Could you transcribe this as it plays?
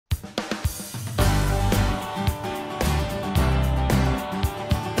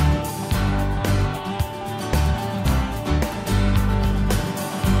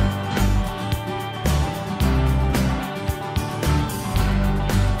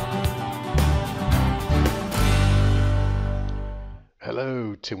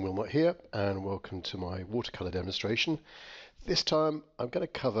Tim Wilmot here, and welcome to my watercolor demonstration. This time I'm going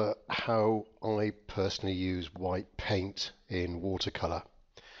to cover how I personally use white paint in watercolor.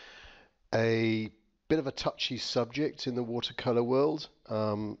 A bit of a touchy subject in the watercolor world.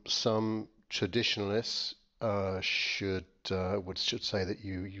 Some traditionalists should say that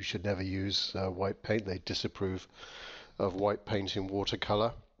you should never use white paint. They disapprove of white paint in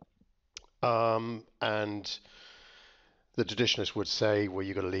watercolor. And the traditionalists would say, well,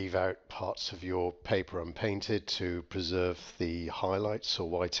 you've got to leave out parts of your paper unpainted to preserve the highlights or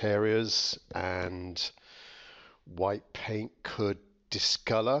white areas, and white paint could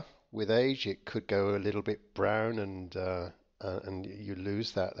discolor with age. It could go a little bit brown, and you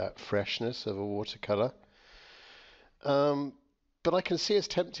lose that freshness of a watercolor. But I can see it's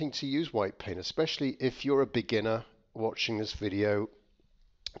tempting to use white paint, especially if you're a beginner watching this video.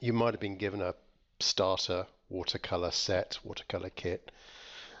 You might have been given a starter watercolor set, watercolor kit,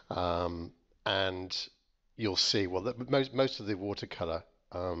 and you'll see, well, that most of the watercolor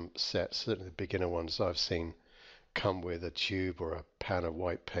sets, certainly the beginner ones I've seen, come with a tube or a pan of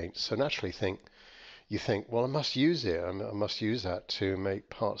white paint. So naturally you think, well, I must use it. I must use that to make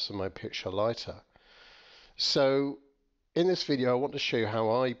parts of my picture lighter. So in this video, I want to show you how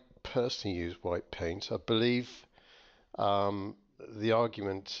I personally use white paint. I believe the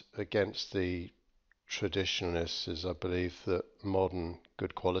argument against the traditionalists is, I believe that modern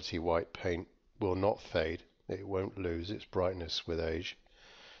good quality white paint will not fade. It won't lose its brightness with age.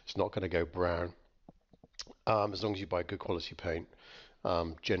 It's not going to go brown as long as you buy good quality paint,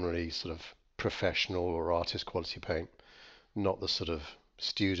 generally sort of professional or artist quality paint, not the sort of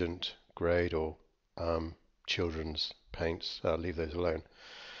student grade or children's paints. Leave those alone.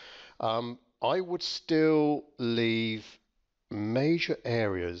 I would still leave major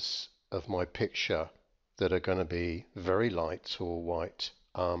areas of my picture that are going to be very light or white,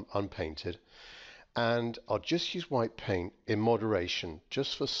 unpainted, and I'll just use white paint in moderation,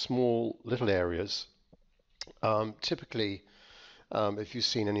 just for small little areas. Typically, if you've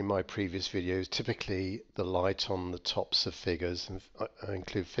seen any of my previous videos, typically the light on the tops of figures, and I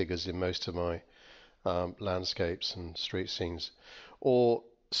include figures in most of my landscapes and street scenes, or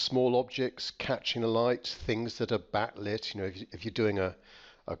small objects catching the light, things that are backlit. You know, if you're doing a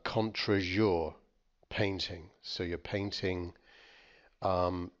contre-jour painting, so you're painting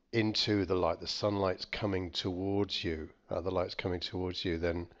into the light, the sunlight's coming towards you,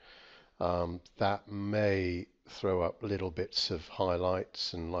 then that may throw up little bits of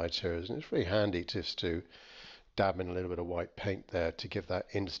highlights and light areas, and it's really handy just to dab in a little bit of white paint there to give that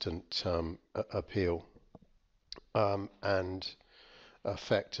instant appeal and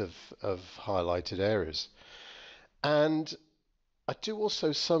effect of highlighted areas. And I do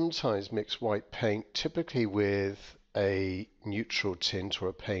also sometimes mix white paint, typically with a neutral tint or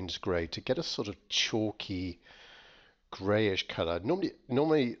a Payne's grey, to get a sort of chalky greyish colour.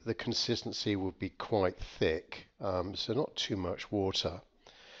 Normally the consistency would be quite thick, so not too much water.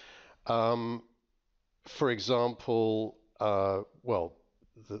 For example, well,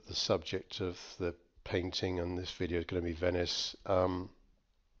 the subject of the painting and this video is going to be Venice,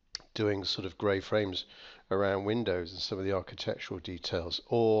 doing sort of grey frames around windows and some of the architectural details,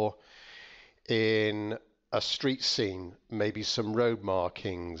 or in a street scene, maybe some road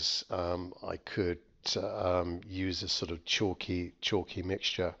markings. I could use a sort of chalky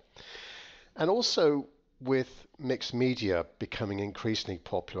mixture. And also with mixed media becoming increasingly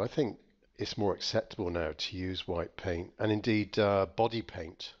popular, I think it's more acceptable now to use white paint, and indeed body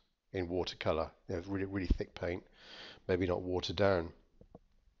paint in watercolor, you know, really thick paint, maybe not watered down.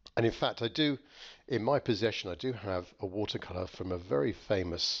 And in fact, in my possession, I do have a watercolor from a very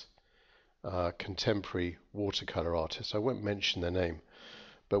famous contemporary watercolor artist. I won't mention their name,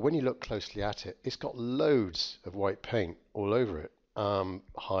 but when you look closely at it, it's got loads of white paint all over it.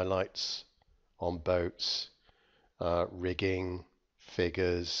 Highlights on boats, rigging,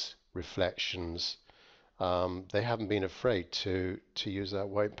 figures, reflections. They haven't been afraid to use that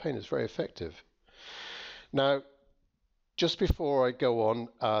white paint. It's very effective. Now, just before I go on,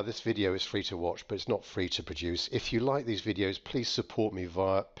 this video is free to watch, but it's not free to produce. If you like these videos, please support me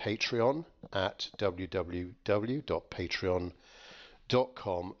via Patreon at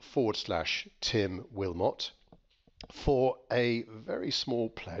www.patreon.com/Tim Wilmot. For a very small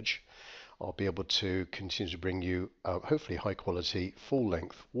pledge, I'll be able to continue to bring you hopefully high quality, full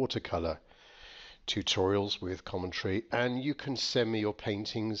length watercolor tutorials with commentary, and you can send me your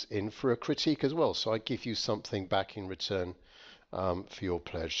paintings in for a critique as well, so I give you something back in return for your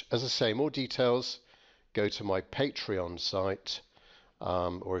pledge. As I say, more details, go to my Patreon site,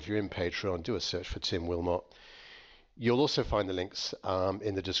 or if you're in Patreon, do a search for Tim Wilmot. You'll also find the links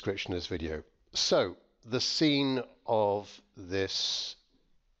in the description of this video. So the scene of this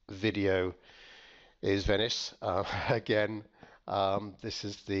video is Venice. Again, this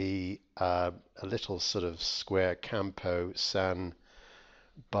is a little sort of square Campo San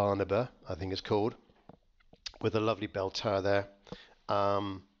Barnaba, I think it's called, with a lovely bell tower there,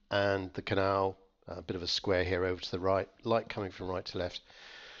 and the canal, a bit of a square here over to the right, light coming from right to left.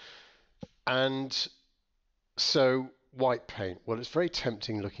 And so white paint, well, it's very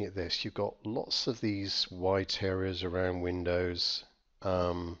tempting looking at this. You've got lots of these white areas around windows,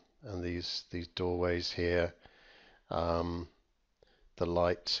 and these doorways here, the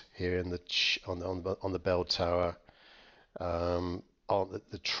light here in on the bell tower, on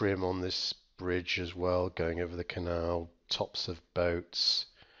the trim on this bridge as well, going over the canal, tops of boats,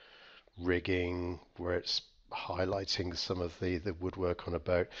 rigging where it's highlighting some of the woodwork on a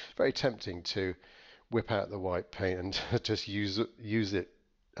boat. Very tempting to whip out the white paint and just use it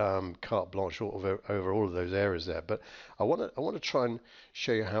carte blanche over all of those areas there. But I want to try and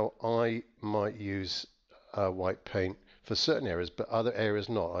show you how I might use white paint for certain areas, but other areas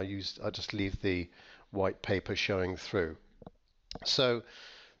not. I just leave the white paper showing through. So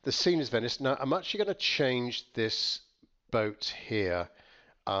the scene is Venice. Now I'm actually going to change this boat here.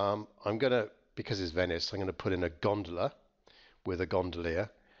 Because it's Venice, I'm going to put in a gondola with a gondolier.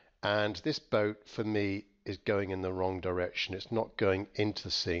 And this boat, for me, is going in the wrong direction. It's not going into the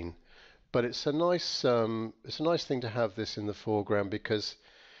scene, but it's a nice thing to have this in the foreground, because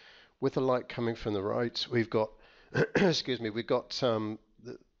with the light coming from the right, we've got, excuse me, we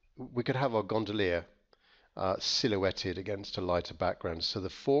could have our gondolier silhouetted against a lighter background. So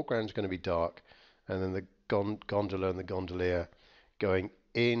the foreground is going to be dark, and then the gondola and the gondolier going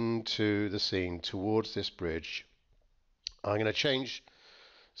into the scene towards this bridge. I'm going to change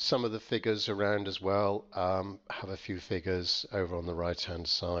some of the figures around as well, have a few figures over on the right hand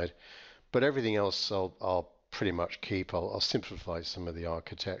side, but everything else I'll pretty much keep. I'll simplify some of the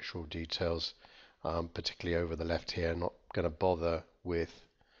architectural details, particularly over the left here. I'm not going to bother with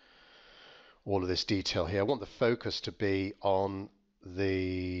all of this detail here. I want the focus to be on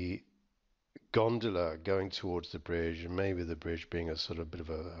the gondola going towards the bridge, and maybe the bridge being a sort of bit of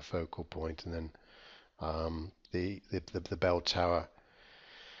a focal point, and then the bell tower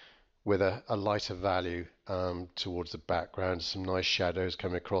with a lighter value towards the background, some nice shadows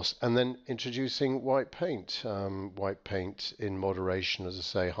coming across, and then introducing white paint in moderation, as I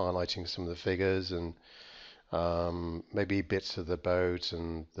say, highlighting some of the figures and maybe bits of the boat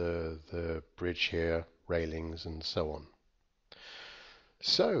and the bridge here, railings and so on.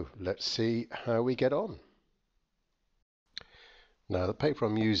 So let's see how we get on. Now the paper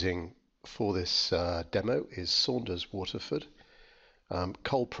I'm using for this demo is Saunders Waterford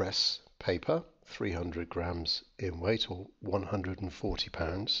cold press paper, 300 grams in weight, or 140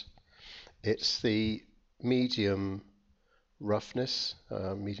 pounds. It's the medium roughness,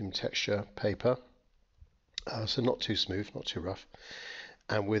 medium texture paper, so not too smooth, not too rough.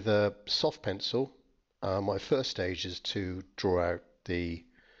 And with a soft pencil, my first stage is to draw out the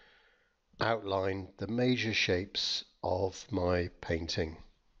outline, the major shapes of my painting.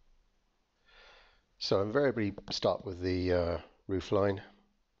 So I invariably start with the roof line,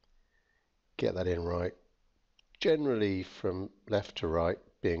 get that in right, generally from left to right,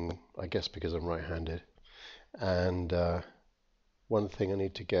 being, I guess, because I'm right-handed. And one thing I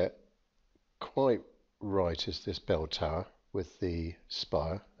need to get quite right is this bell tower with the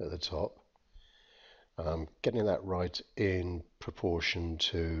spire at the top. Getting that right in proportion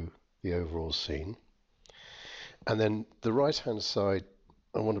to the overall scene. And then the right hand side,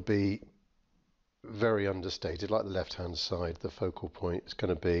 I want to be very understated, like the left hand side. The focal point is going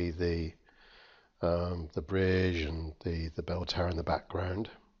to be the bridge and the bell tower in the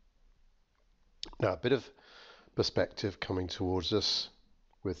background. Now a bit of perspective coming towards us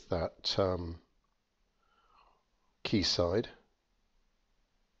with that quayside,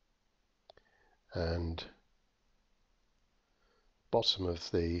 and bottom of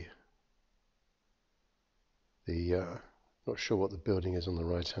the not sure what the building is on the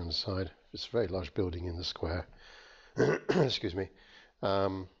right hand side. It's a very large building in the square. Excuse me.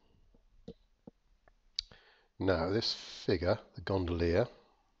 Now this figure, the gondolier,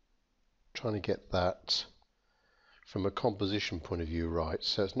 trying to get that from a composition point of view right,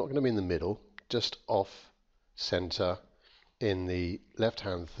 so it's not going to be in the middle, just off center in the left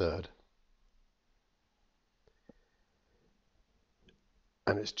hand third.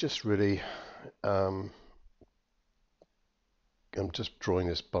 And it's just really, I'm just drawing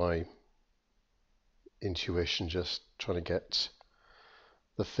this by intuition, just trying to get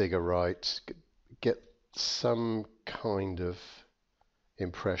the figure right, get some kind of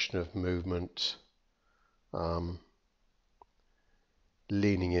impression of movement,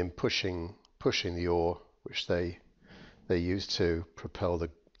 leaning in, pushing the oar, which they use to propel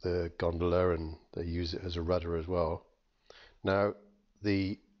the gondola, and they use it as a rudder as well. Now,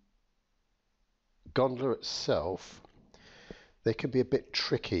 the gondola itself, they can be a bit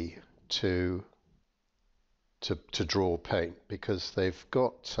tricky to draw paint, because they've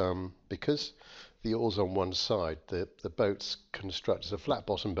got because the oar's on one side, the boat's constructed, it's a flat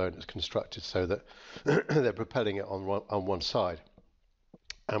bottom boat, it's constructed so that they're propelling it on one side,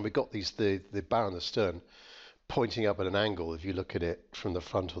 and we've got the bow and the stern pointing up at an angle. If you look at it from the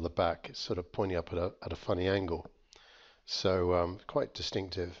front or the back, it's sort of pointing up at a funny angle, so quite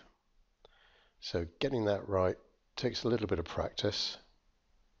distinctive. So getting that right takes a little bit of practice.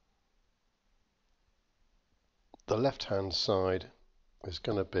 The left hand side is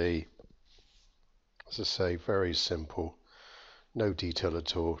going to be, as I say, very simple, no detail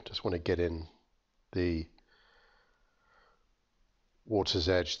at all. Just want to get in the water's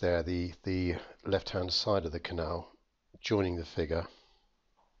edge there, the left hand side of the canal, joining the figure.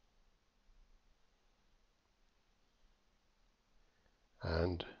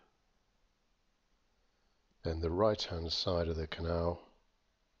 And then the right hand side of the canal,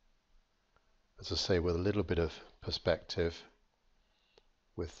 as I say, with a little bit of perspective,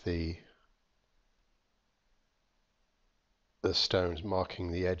 with the stones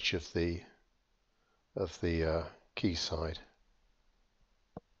marking the edge of the quayside.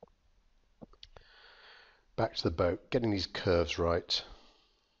 Back to the boat, getting these curves right,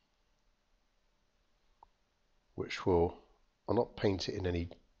 which will, I'll not paint it in any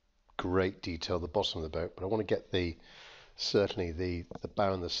great detail, the bottom of the boat, but I want to get certainly the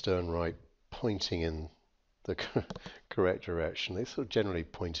bow and the stern right, pointing in the correct direction. They sort of generally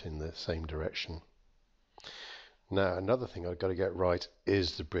point in the same direction. Now, another thing I've got to get right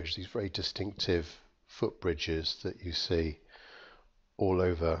is the bridge. These very distinctive footbridges that you see all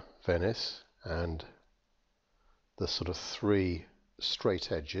over Venice, and the sort of three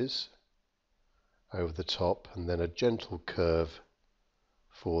straight edges over the top, and then a gentle curve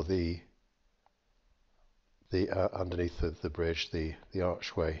for the underneath the bridge, the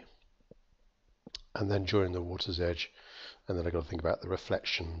archway, and then during the water's edge. And then I've got to think about the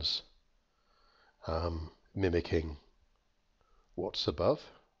reflections, mimicking what's above.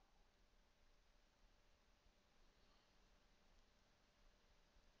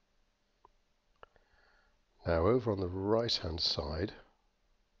 Now, over on the right hand side,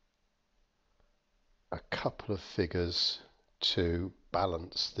 a couple of figures to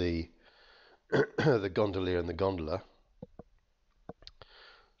balance the the gondolier and the gondola.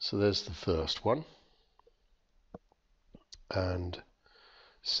 So there's the first one, and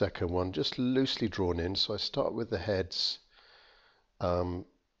second one just loosely drawn in. So I start with the heads and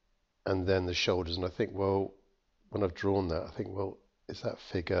then the shoulders, and I think, well, when I've drawn that, I think, well, is that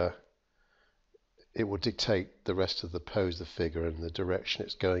figure, it will dictate the rest of the pose of the figure and the direction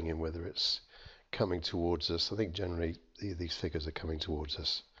it's going in, whether it's coming towards us. I think generally these figures are coming towards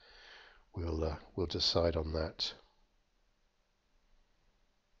us. We'll decide on that.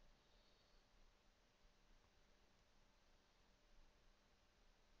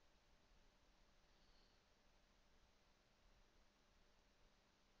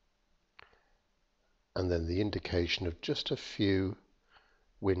 And then the indication of just a few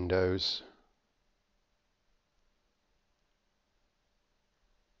windows.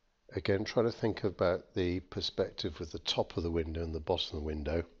 Again, try to think about the perspective with the top of the window and the bottom of the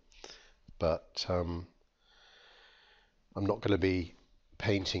window, but I'm not going to be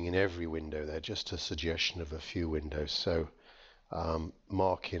painting in every window there, just a suggestion of a few windows. So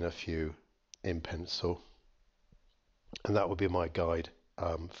mark in a few in pencil, and that will be my guide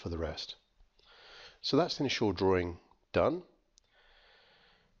for the rest. So that's the initial drawing done.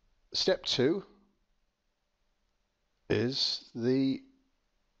 Step 2 is the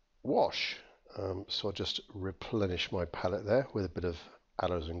wash. So I'll just replenish my palette there with a bit of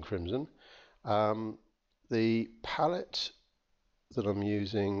alizarin crimson. The palette that I'm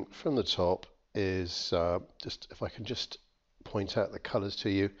using from the top is just, if I can just point out the colours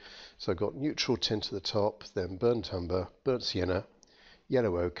to you. So I've got neutral tint at the top, then burnt umber, burnt sienna,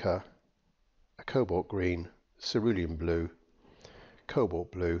 yellow ochre, a cobalt green, cerulean blue,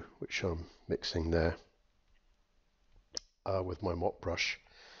 cobalt blue, which I'm mixing there with my mop brush,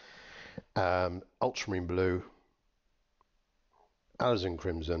 ultramarine blue, alizarin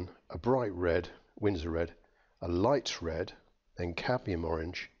crimson, a bright red, Windsor red, a light red, then cadmium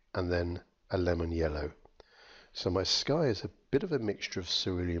orange, and then a lemon yellow. So my sky is a bit of a mixture of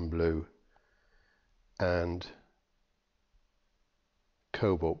cerulean blue and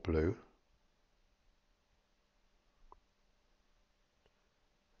cobalt blue.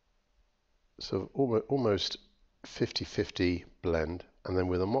 So almost 50-50 blend, and then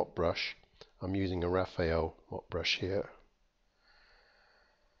with a mop brush, I'm using a Raphael mop brush here.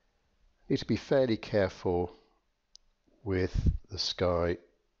 Need to be fairly careful with the sky.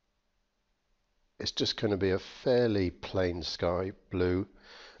 It's just going to be a fairly plain sky blue.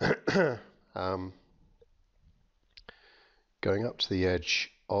 Going up to the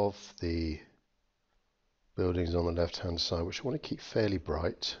edge of the buildings on the left hand side, which I want to keep fairly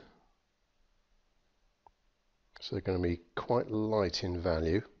bright. So they're going to be quite light in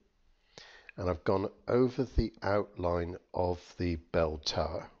value. And I've gone over the outline of the bell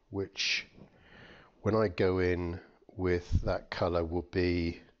tower, which when I go in with that color will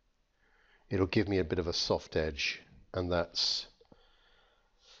be, it'll give me a bit of a soft edge, and that's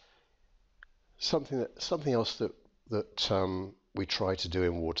something else that we try to do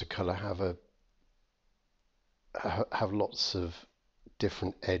in watercolor, have lots of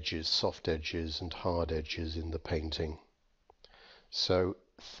different edges, soft edges and hard edges in the painting. So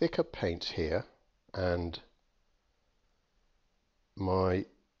thicker paint here, and my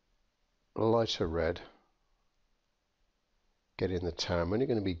lighter red, get in the tower. I'm only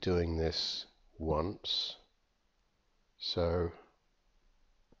going to be doing this once, so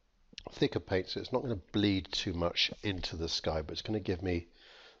thicker paint, so it's not going to bleed too much into the sky, but it's going to give me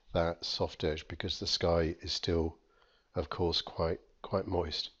that soft edge because the sky is still, of course, quite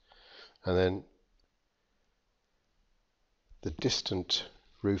moist. And then the distant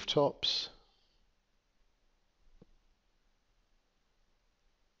rooftops.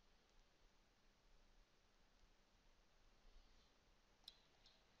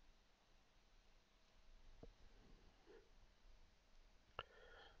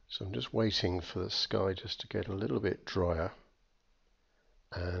 So I'm just waiting for the sky just to get a little bit drier,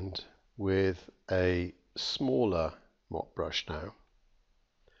 and with a smaller mop brush now,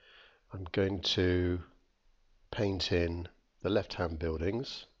 I'm going to paint in the left-hand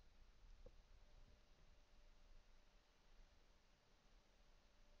buildings.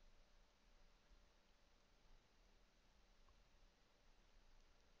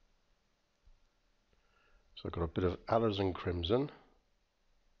 So I've got a bit of alizarin crimson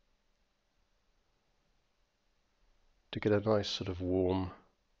to get a nice sort of warm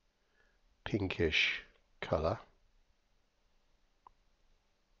pinkish colour.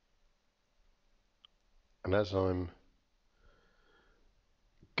 And as I'm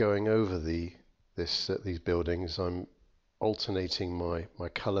going over these buildings, I'm alternating my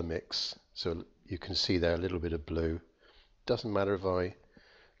colour mix, so you can see there a little bit of blue. Doesn't matter if I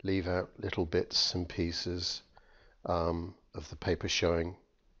leave out little bits and pieces of the paper showing.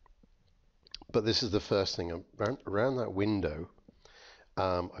 But this is the first thing. Around that window,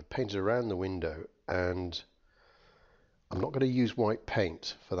 I've painted around the window, and I'm not going to use white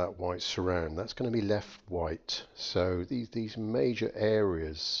paint for that white surround. That's going to be left white. So these major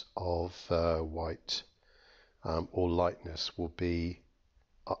areas of white or lightness will be,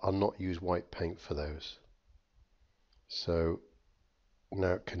 I'll not use white paint for those. So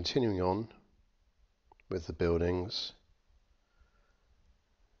now continuing on with the buildings,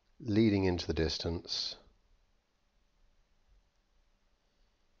 leading into the distance.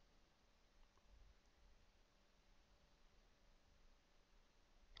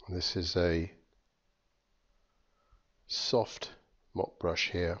 This is a soft mop brush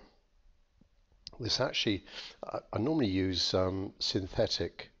here. This actually, I normally use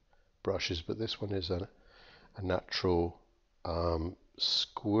synthetic brushes, but this one is a natural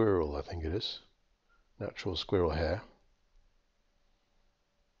squirrel, I think it is, natural squirrel hair.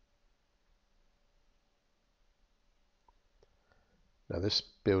 Now this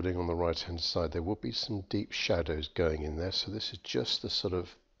building on the right hand side, there will be some deep shadows going in there, so this is just the sort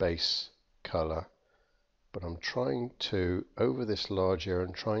of base color, but I'm trying to, over this large area,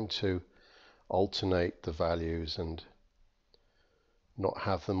 I'm trying to alternate the values and not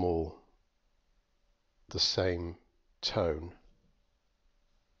have them all the same tone.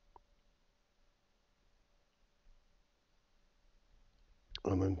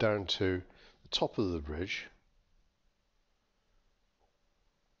 And then down to the top of the bridge,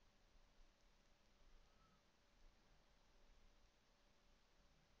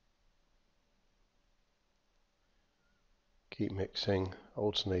 keep mixing,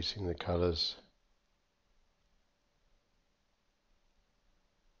 alternating the colors,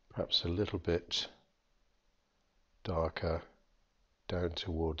 perhaps a little bit darker down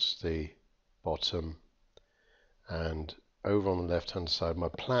towards the bottom, and over on the left hand side my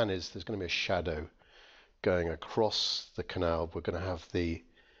plan is there's going to be a shadow going across the canal, we're going to have the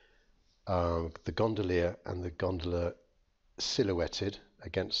gondolier and the gondola silhouetted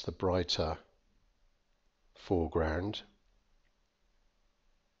against the brighter foreground.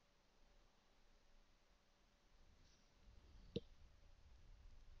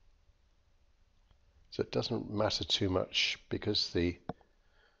 So it doesn't matter too much because the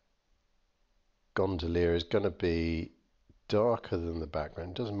gondolier is going to be darker than the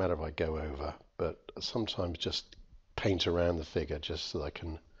background. It doesn't matter if I go over, but sometimes just paint around the figure just so I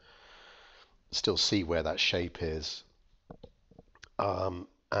can still see where that shape is. And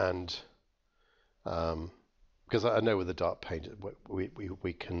because I know with the dark paint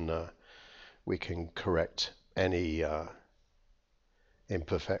we can correct any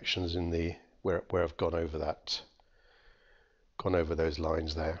imperfections in the where I've gone over those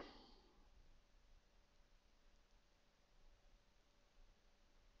lines there.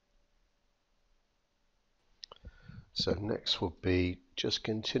 So next will be just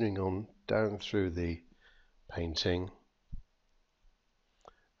continuing on down through the painting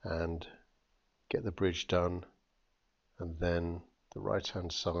and get the bridge done, and then the right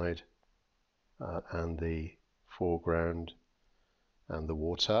hand side and the foreground and the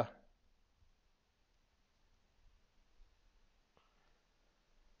water.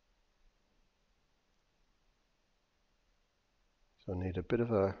 So I need a bit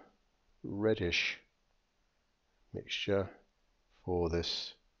of a reddish mixture for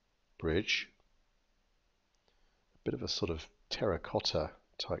this bridge, a bit of a sort of terracotta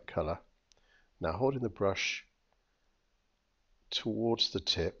type colour. Now holding the brush towards the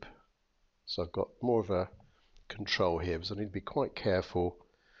tip, so I've got more of a control here, because I need to be quite careful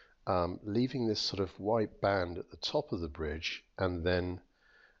leaving this sort of white band at the top of the bridge, and then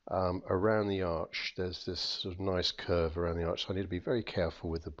around the arch there's this sort of nice curve around the arch, so I need to be very careful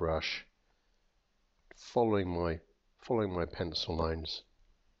with the brush, following my pencil lines.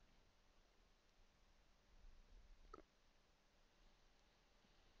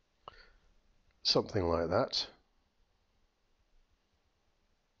 Something like that.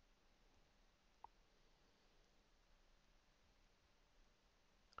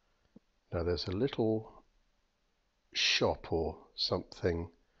 Now there's a little shop or something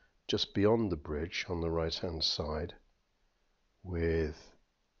just beyond the bridge on the right hand side with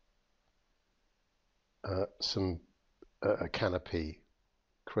a canopy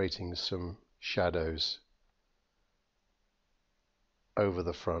creating some shadows over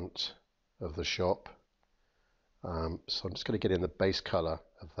the front of the shop. So I'm just going to get in the base color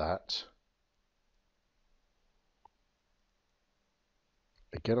of that.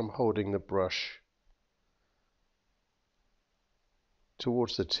 Again, I'm holding the brush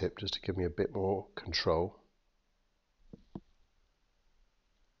towards the tip just to give me a bit more control.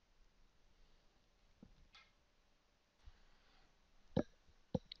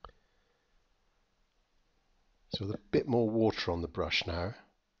 So with a bit more water on the brush now.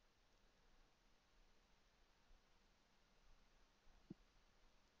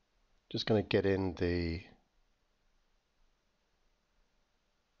 Just going to get in the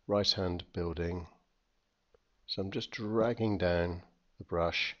right hand building. So I'm just dragging down the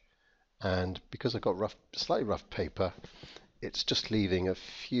brush, and because I've got slightly rough paper, it's just leaving a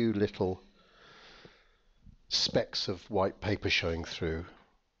few little specks of white paper showing through,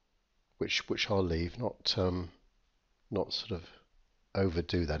 which I'll leave, not sort of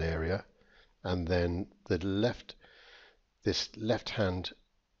overdo that area. And then this left hand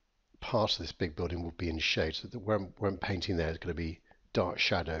part of this big building will be in shade, so that where I'm painting there is going to be dark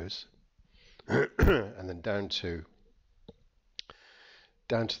shadows. And then down to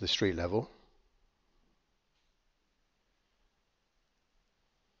the street level.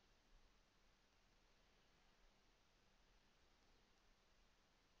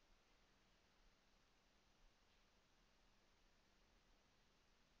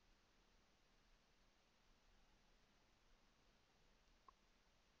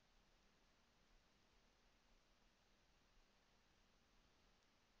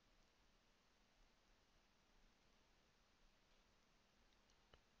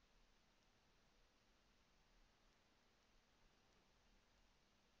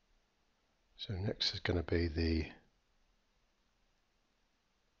 So next is going to be the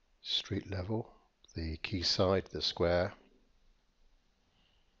street level, the quayside, the square.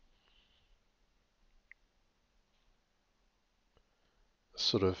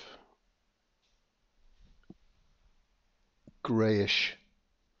 Sort of greyish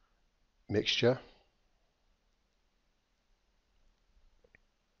mixture.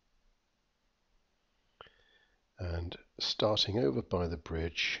 And starting over by the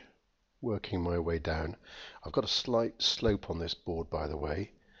bridge, working my way down. I've got a slight slope on this board, by the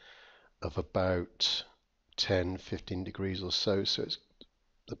way, of about 10-15 degrees or so, so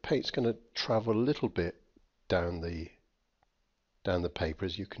the paint's going to travel a little bit down the paper,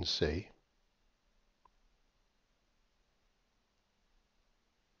 as you can see.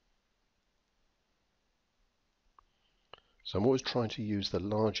 So I'm always trying to use the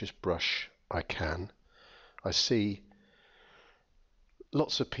largest brush I can. I see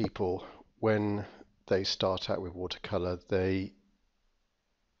lots of people, when they start out with watercolor, they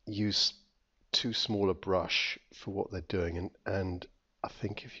use too small a brush for what they're doing, and I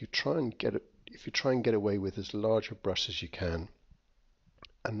think if you try and get away with as large a brush as you can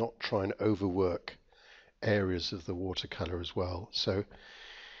and not try and overwork areas of the watercolor as well, so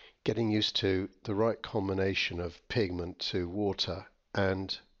getting used to the right combination of pigment to water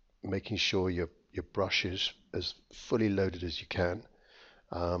and making sure your brush is as fully loaded as you can,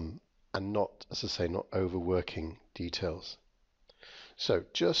 and not, as I say, not overworking details. So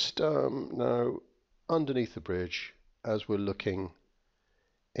just now underneath the bridge, as we're looking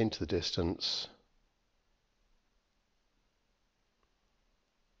into the distance,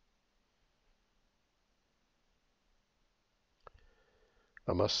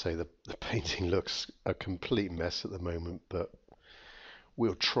 I must say the painting looks a complete mess at the moment, but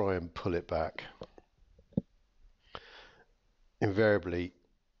we'll try and pull it back. Invariably,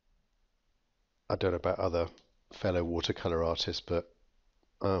 I don't know about other fellow watercolor artists, but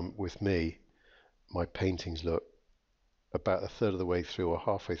with me, my paintings look about a third of the way through or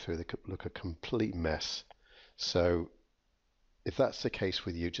halfway through, they could look a complete mess. So if that's the case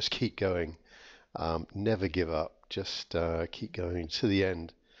with you, just keep going. Never give up. Just keep going to the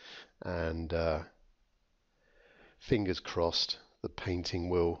end, and fingers crossed the painting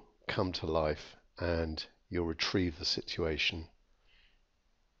will come to life and you'll retrieve the situation.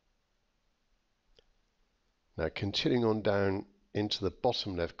 Now, continuing on down into the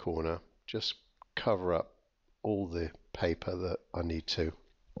bottom left corner, just cover up all the paper that I need to.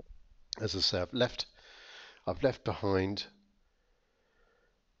 As I say, I've left behind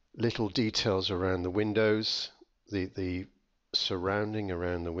little details around the windows, the surrounding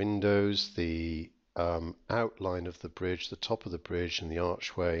around the windows, the outline of the bridge, the top of the bridge and the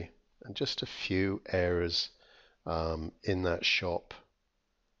archway, and just a few areas in that shop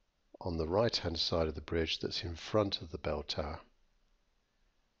on the right hand side of the bridge that's in front of the bell tower.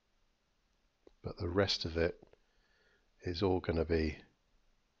 But the rest of it is all going to be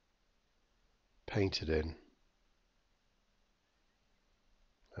painted in,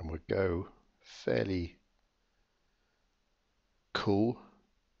 and we'll go fairly cool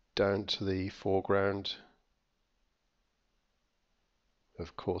down to the foreground.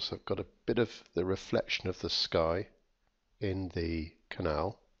 Of course, I've got a bit of the reflection of the sky in the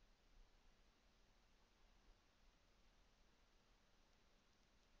canal.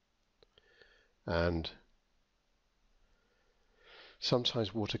 And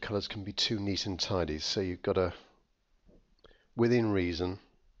sometimes watercolors can be too neat and tidy, so you've got to, within reason,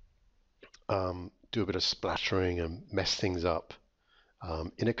 do a bit of splattering and mess things up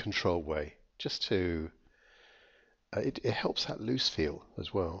in a controlled way, just to it helps that loose feel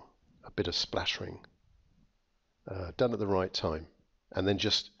as well. A bit of splattering done at the right time, and then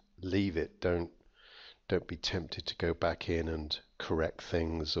just leave it. Don't be tempted to go back in and correct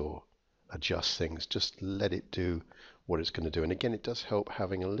things or adjust things. Just let it do what it's going to do. And again, it does help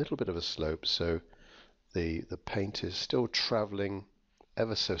having a little bit of a slope, so the paint is still traveling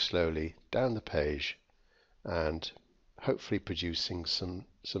ever so slowly down the page and hopefully producing some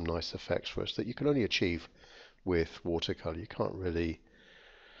nice effects for us that you can only achieve with watercolor. You can't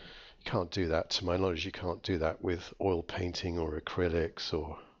do that, to my knowledge. You can't do that with oil painting or acrylics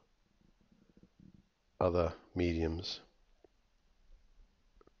or other mediums.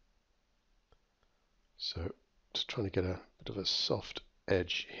 So just trying to get a bit of a soft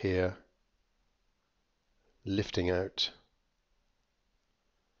edge here, lifting out.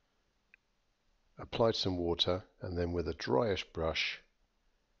 Applied some water, and then with a dryish brush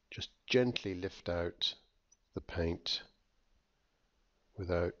just gently lift out the paint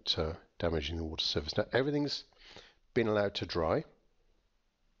without damaging the water surface. Now everything's been allowed to dry,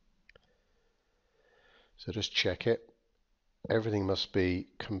 so just check it. Everything must be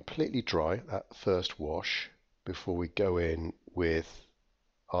completely dry, that first wash, before we go in with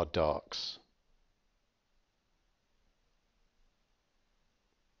our darks.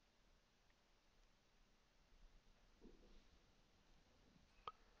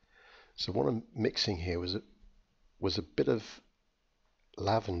 So what I'm mixing here was a bit of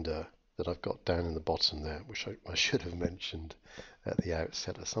lavender that I've got down in the bottom there, which I should have mentioned at the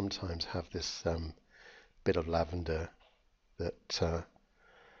outset. I sometimes have this bit of lavender that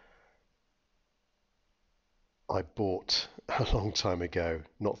I bought a long time ago,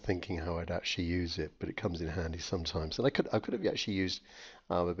 not thinking how I'd actually use it, but it comes in handy sometimes. And I could have actually used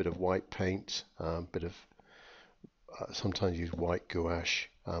a bit of white paint, sometimes use white gouache.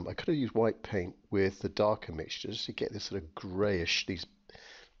 I could have used white paint with the darker mixture just to get this sort of greyish,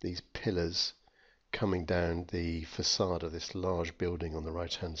 these pillars coming down the facade of this large building on the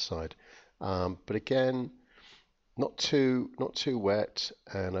right hand side. But again, not too wet,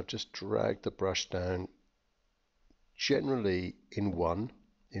 and I've just dragged the brush down generally in one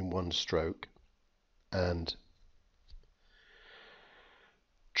stroke, and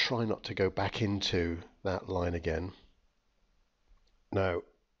try not to go back into that line again. Now,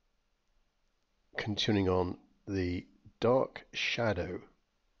 continuing on, the dark shadow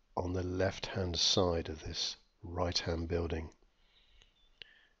on the left hand side of this right hand building,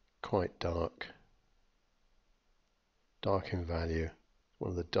 quite dark in value,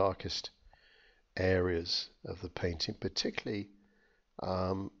 one of the darkest areas of the painting, particularly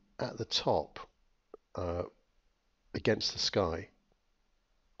at the top against the sky.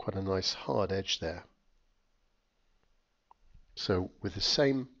 Quite a nice hard edge there. So with the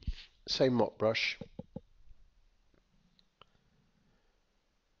same mop brush,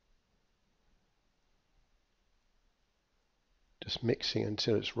 just mixing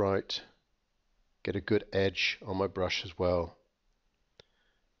until it's right, get a good edge on my brush as well,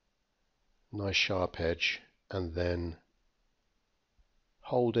 nice sharp edge, and then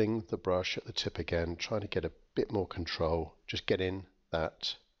holding the brush at the tip again, trying to get a bit more control, just get in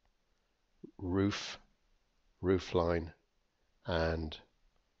that roof line and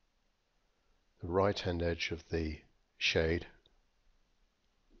the right hand edge of the shade.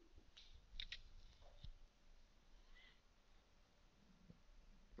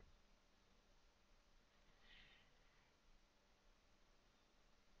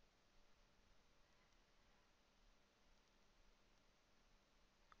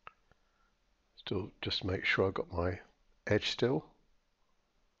 Still just make sure I've got my edge still.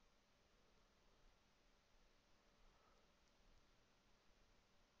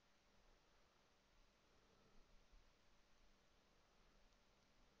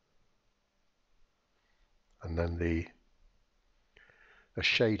 And then a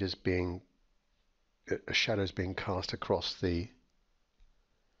shadow is being cast across the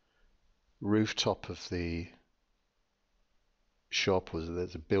rooftop of the shop.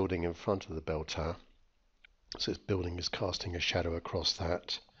 There's a building in front of the bell tower, so this building is casting a shadow across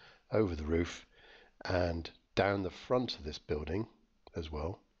that, over the roof and down the front of this building as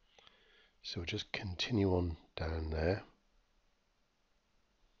well. So we'll just continue on down there.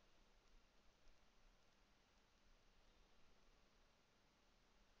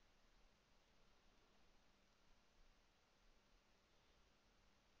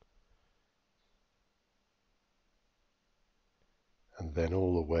 And then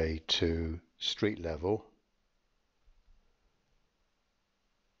all the way to street level.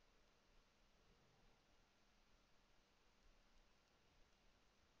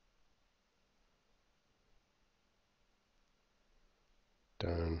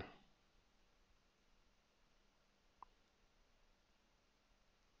 Down.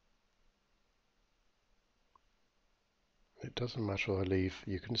 It doesn't matter what I leave.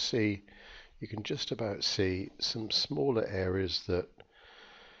 You can just about see some smaller areas that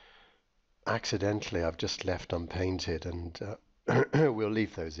accidentally I've just left unpainted, and we'll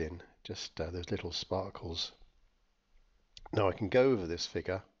leave those in, just those little sparkles. Now I can go over this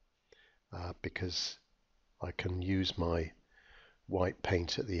figure because I can use my white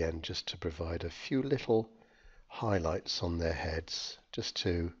paint at the end just to provide a few little highlights on their heads, just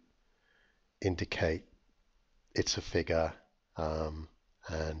to indicate it's a figure,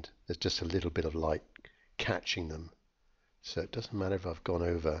 and there's just a little bit of light catching them, so it doesn't matter if I've gone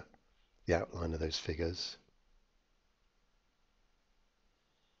over the outline of those figures.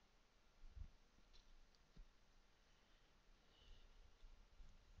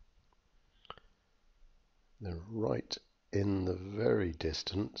 Then right in the very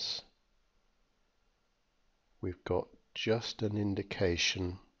distance, we've got just an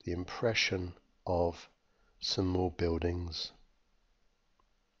indication, the impression of some more buildings.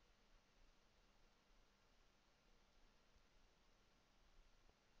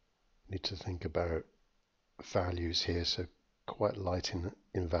 Need to think about values here, so quite light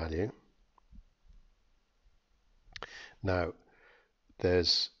in value. Now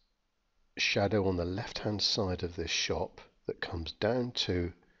there's shadow on the left hand side of this shop that comes down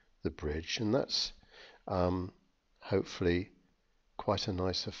to the bridge, and that's hopefully quite a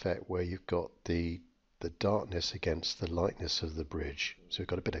nice effect where you've got the darkness against the lightness of the bridge. So we've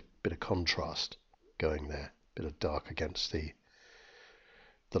got a bit of contrast going there, a bit of dark against the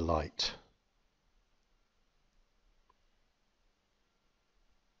light.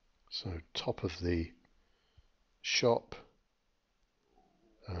 So top of the shop,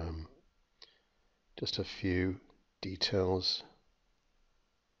 just a few details.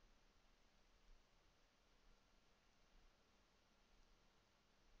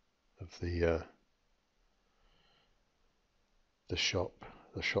 Of the shop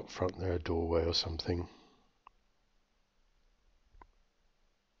front there, a doorway or something.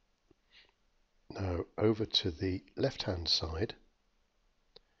 Now over to the left hand side,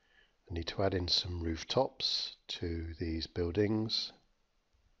 I need to add in some rooftops to these buildings.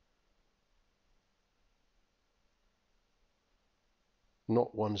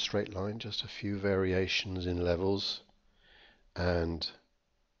 Not one straight line, just a few variations in levels and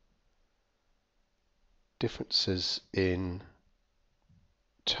differences in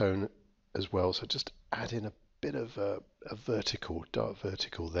tone as well. So just add in a bit of a vertical, dark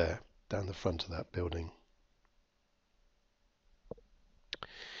vertical there down the front of that building.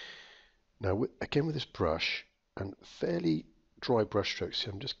 Now again with this brush and fairly dry brush strokes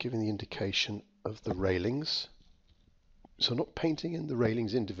here, I'm just giving the indication of the railings. So not painting in the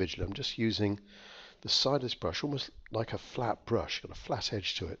railings individually, I'm just using the side of this brush almost like a flat brush, got a flat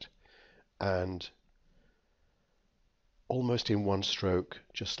edge to it, and almost in one stroke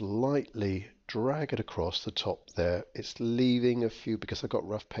just lightly drag it across the top there. It's leaving a few, because I've got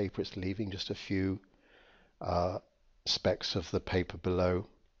rough paper, it's leaving just a few specks of the paper below,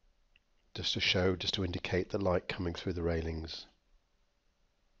 just to indicate the light coming through the railings.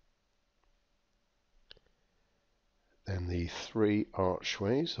 Then the 3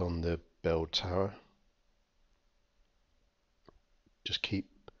 archways on the bell tower. Just keep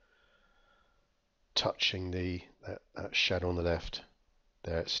touching that shadow on the left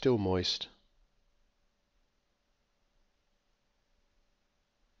there. It's still moist.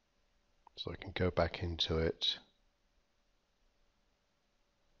 So I can go back into it.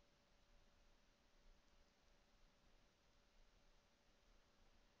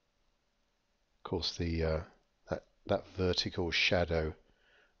 Of course, that vertical shadow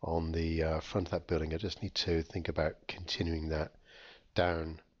on the front of that building, I just need to think about continuing that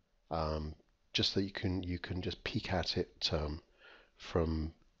down, just so you can just peek at it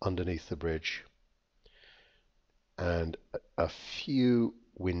from underneath the bridge. And a few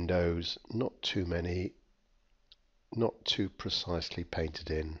windows, not too many, not too precisely painted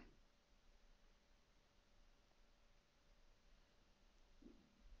in.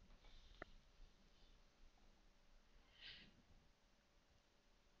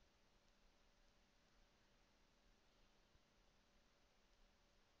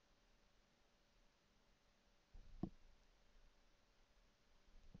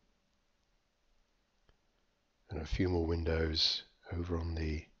 And a few more windows over on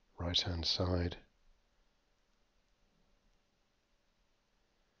the right hand side.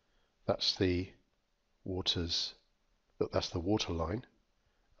 That's the that's the water line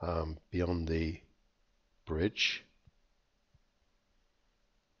beyond the bridge.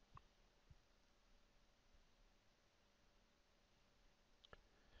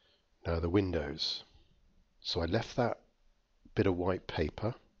 Now the windows. So I left that bit of white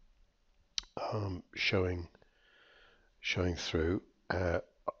paper showing through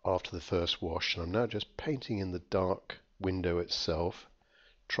after the first wash, and I'm now just painting in the dark window itself.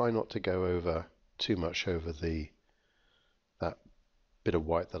 Try not to go over too much over that bit of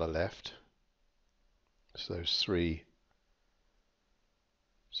white that I left. So those 3,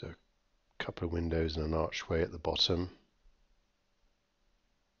 so a couple of windows and an archway at the bottom,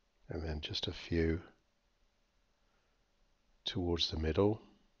 and then just a few towards the middle.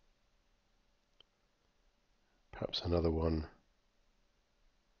 Perhaps another one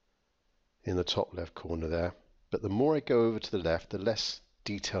in the top left corner there. But the more I go over to the left, the less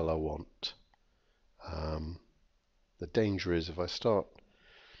detail I want. The danger is if I start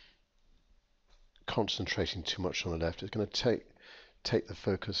concentrating too much on the left, it's going to take the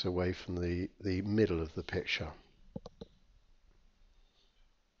focus away from the middle of the picture.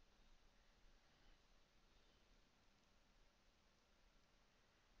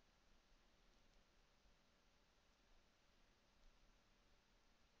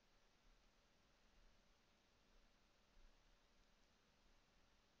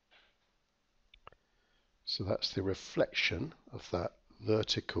 So that's the reflection of that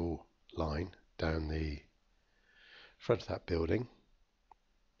vertical line down the front of that building.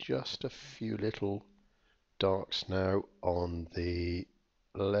 just a few little darks now on the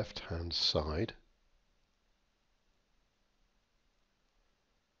left hand side.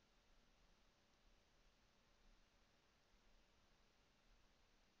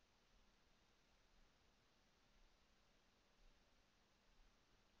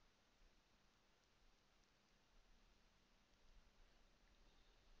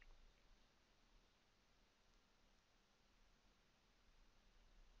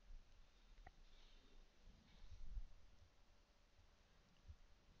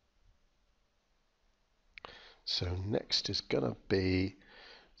 So next is going to be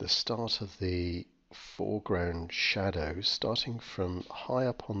the start of the foreground shadows, starting from high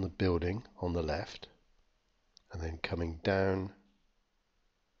up on the building on the left and then coming down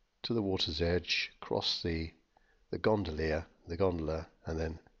to the water's edge, across the gondola, and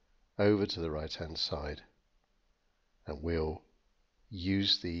then over to the right hand side. And we'll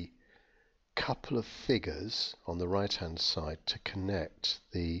use the couple of figures on the right hand side to connect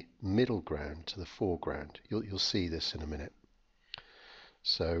the middle ground to the foreground. You'll see this in a minute.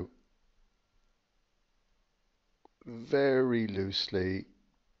 So very loosely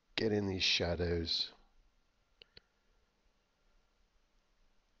get in these shadows.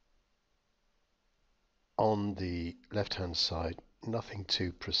 On the left hand side, nothing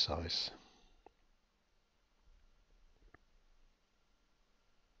too precise.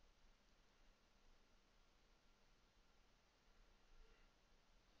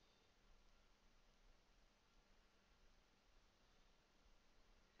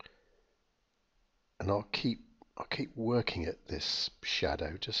 And I'll keep working at this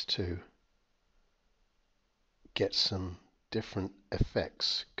shadow just to get some different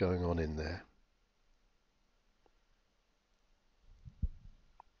effects going on in there.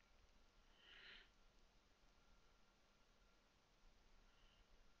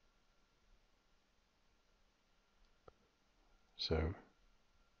 So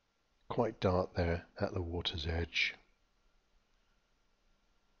quite dark there at the water's edge.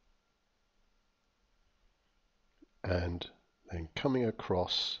 And then coming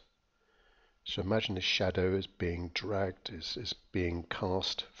across, so imagine the shadow is being dragged, is being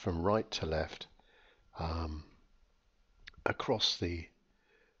cast from right to left across the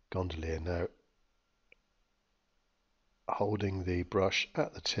gondolier. Now holding the brush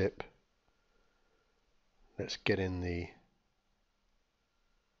at the tip, let's get in the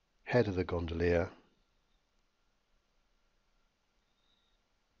head of the gondolier,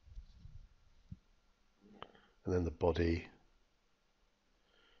 and then the body.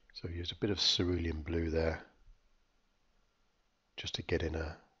 So use a bit of cerulean blue there just to get in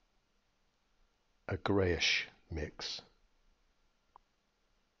a greyish mix.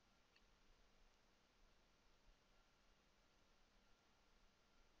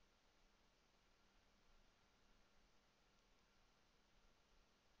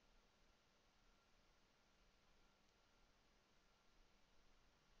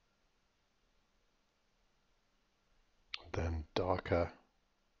 Then darker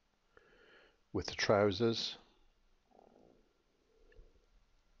with the trousers.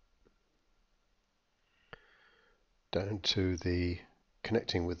 Down to the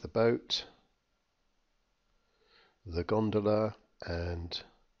connecting with the boat, the gondola, and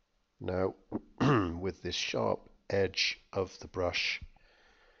now with this sharp edge of the brush,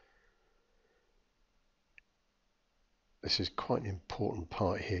 this is quite an important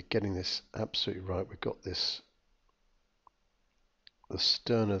part here, getting this absolutely right. We've got this, the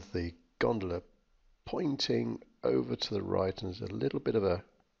stern of the gondola pointing over to the right, and there's a little bit of a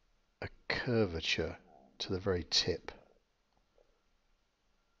curvature to the very tip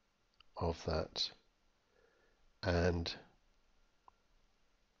of that, and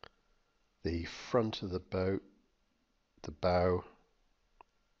the front of the boat, the bow,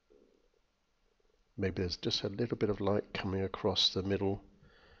 maybe there's just a little bit of light coming across the middle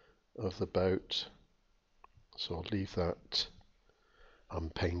of the boat, so I'll leave that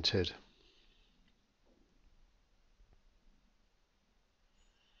unpainted.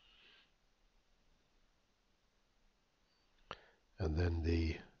 And then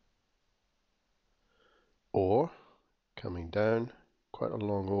the oar coming down, quite a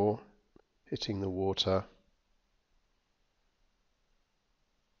long oar, hitting the water.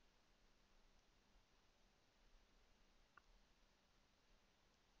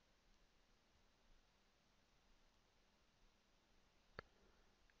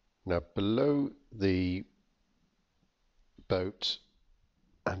 Now below the boat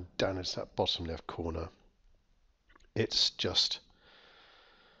and down into that bottom left corner, it's just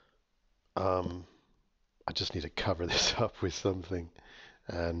I just need to cover this up with something,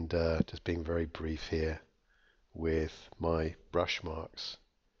 and just being very brief here with my brush marks.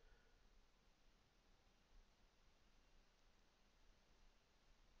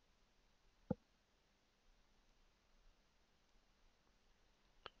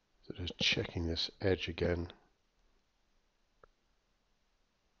 So just checking this edge again,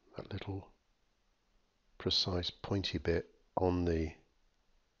 that little precise pointy bit on the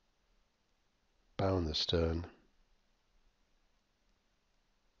bow and the stern.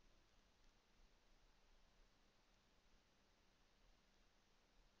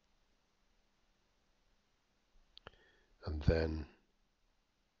 And then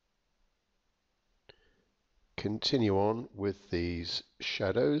continue on with these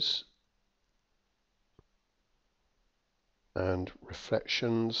shadows and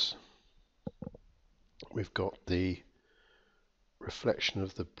reflections. We've got the reflection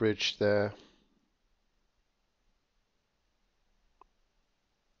of the bridge there.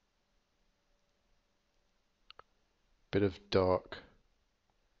 Bit of dark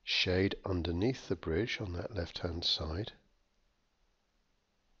shade underneath the bridge on that left hand side.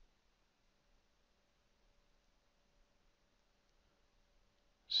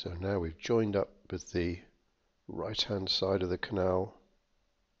 So now we've joined up with the right hand side of the canal.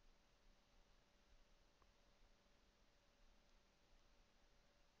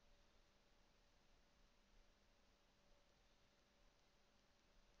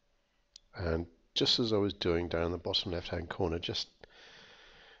 And just as I was doing down the bottom left hand corner, just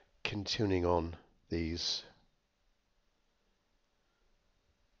continuing on these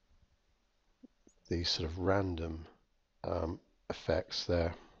sort of random effects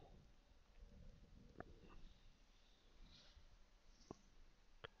there.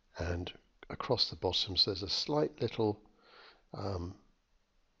 And across the bottoms there's a slight little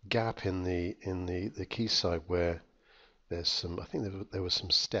gap in the quayside where there's some, I think there were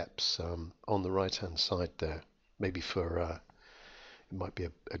some steps on the right hand side there, maybe for it might be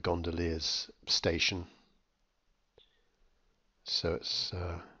a gondolier's station. So it's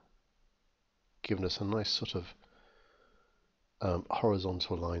given us a nice sort of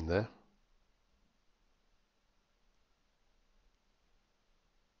horizontal line there.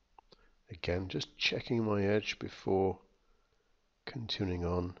 Again, just checking my edge before continuing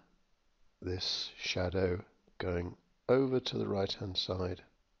on this shadow, going over to the right hand side.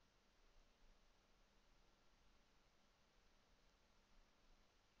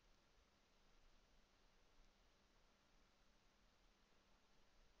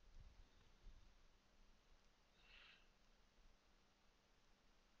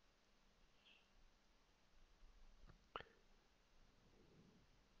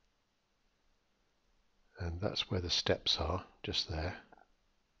 And that's where the steps are, just there.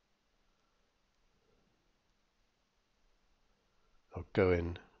 I'll go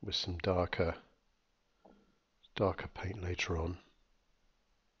in with some darker paint later on.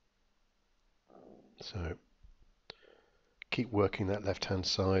 So keep working that left hand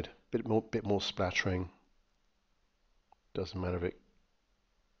side, bit more splattering. Doesn't matter if it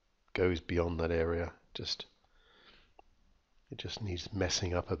goes beyond that area, it just needs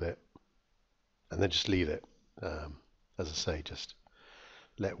messing up a bit. And then just leave it. As I say, just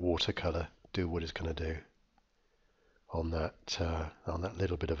let watercolor do what it's going to do on that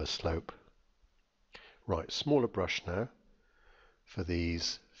little bit of a slope. Right, smaller brush now for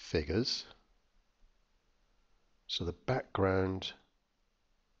these figures. So the background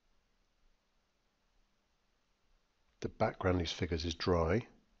of these figures is dry,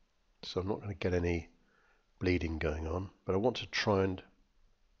 so I'm not going to get any bleeding going on, but I want to try and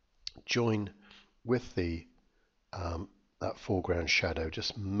join with the that foreground shadow,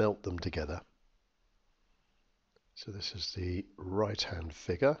 just melt them together. So this is the right hand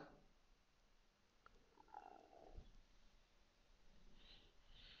figure.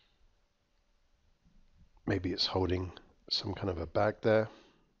 Maybe it's holding some kind of a bag there.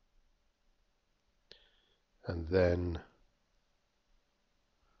 And then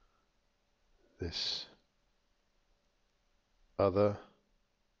this other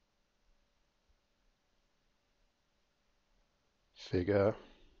figure,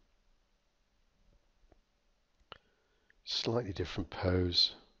 slightly different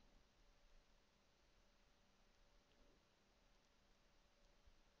pose.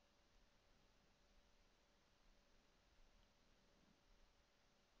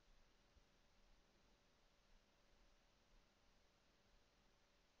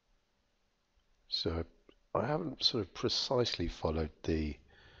 So I haven't sort of precisely followed the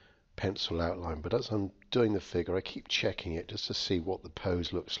pencil outline, but as I'm doing the figure I keep checking it just to see what the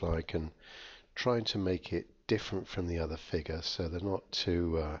pose looks like and trying to make it different from the other figure, so they're not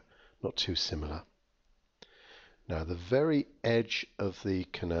too similar. Now the very edge of the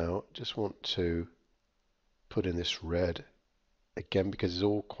canal, just want to put in this red again because it's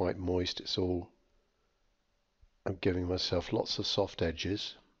all quite moist. I'm giving myself lots of soft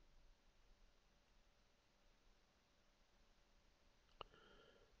edges.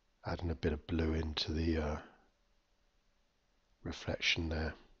 Adding a bit of blue into the reflection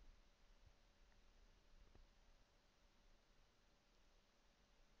there.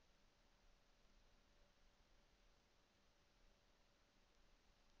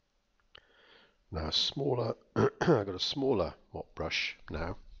 Now smaller, I've got a smaller mop brush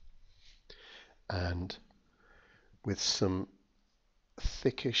now, and with some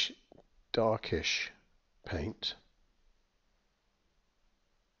thickish, darkish paint,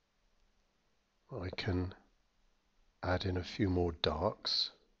 I can add in a few more darks,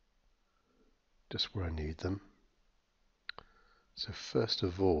 just where I need them. So first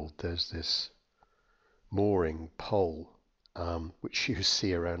of all, there's this mooring pole, which you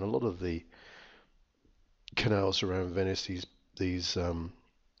see around a lot of the canals around Venice, these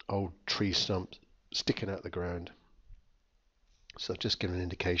old tree stumps sticking out the ground. So I've just given an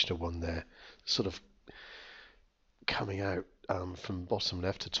indication of one there, sort of coming out from bottom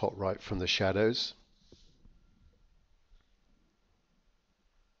left to top right from the shadows.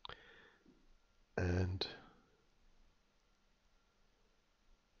 And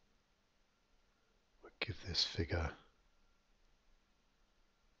we'll give this figure a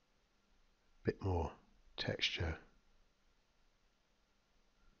bit more texture.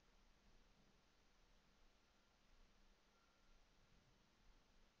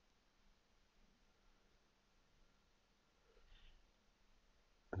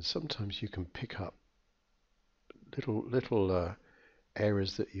 And sometimes you can pick up little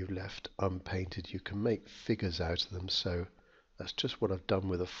areas that you've left unpainted. You can make figures out of them. So that's just what I've done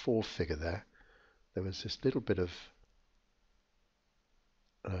with a 4 figure there. There was this little bit of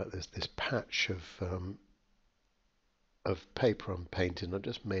this patch of paper unpainted, and I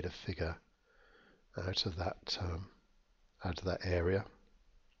just made a figure out of that area.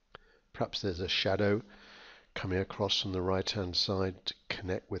 Perhaps there's a shadow coming across from the right hand side to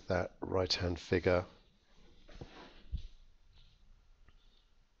connect with that right hand figure.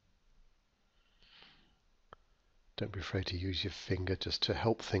 Don't be afraid to use your finger just to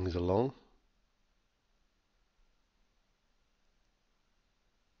help things along.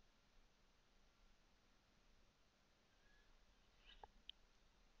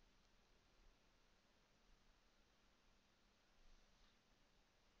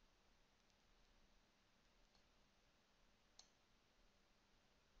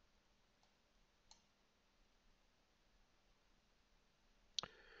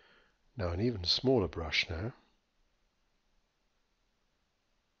 Now an even smaller brush now.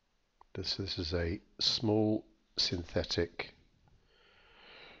 This is a small synthetic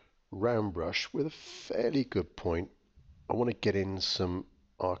round brush with a fairly good point. I want to get in some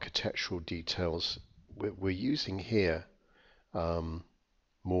architectural details. We're using here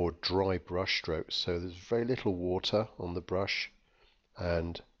more dry brush strokes, so there's very little water on the brush,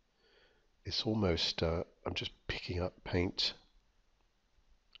 and it's almost I'm just picking up paint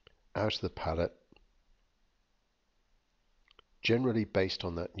out of the palette, generally based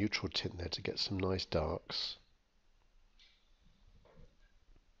on that neutral tint there, to get some nice darks.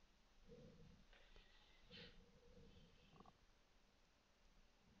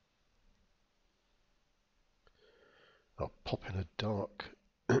 I'll pop in a dark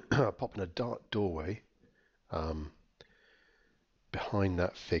doorway behind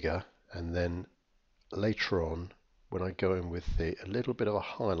that figure, and then later on, when I go in with a little bit of a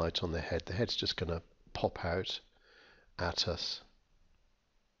highlight on the head's just going to pop out at us.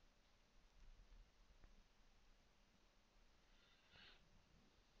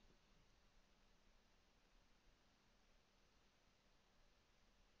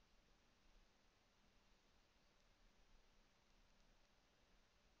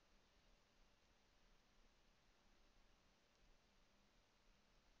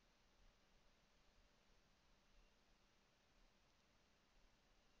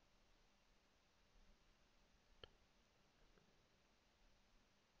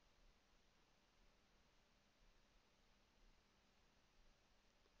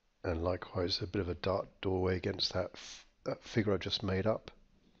 And likewise a bit of a dark doorway against that figure I just made up.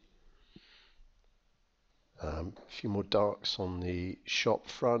 A few more darks on the shop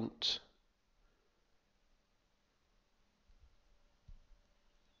front.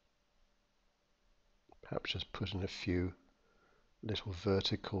 Perhaps just put in a few little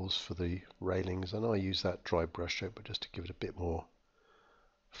verticals for the railings, and I use that dry brush stroke, but just to give it a bit more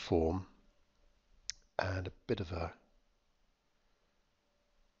form and a bit of a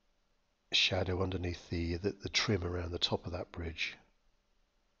shadow underneath the trim around the top of that bridge.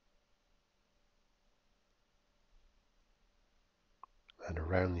 And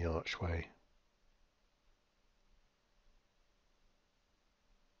around the archway.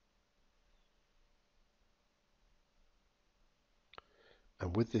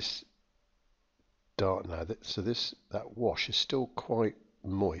 And with this dark now, that wash is still quite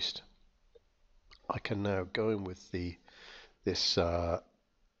moist. I can now go in with this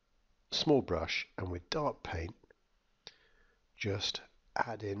small brush and with dark paint just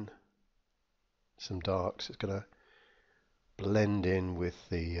add in some darks. It's going to blend in with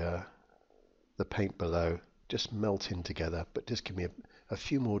the paint below, just melt in together, but just give me a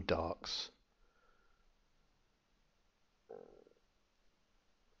few more darks.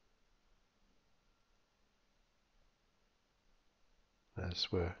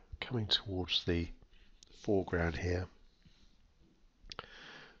 As we're coming towards the foreground here,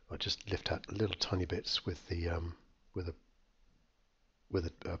 I'll just lift out little tiny bits with the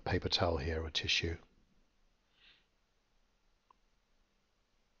with a paper towel here or tissue.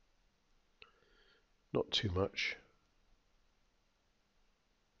 Not too much.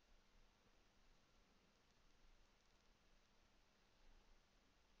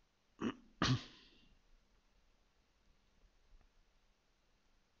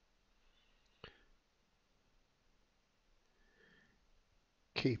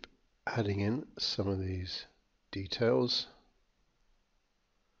 Keep adding in some of these details.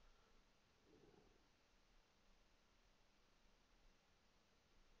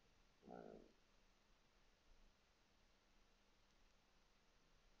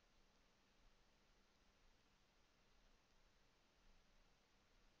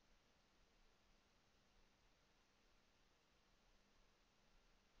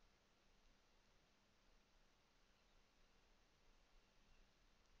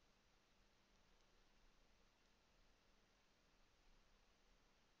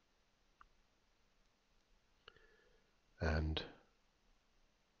 And a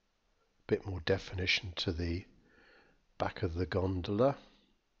bit more definition to the back of the gondola.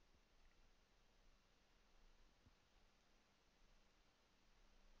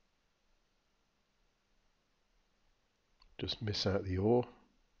 Just miss out the oar,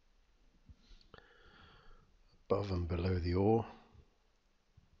 above and below the oar.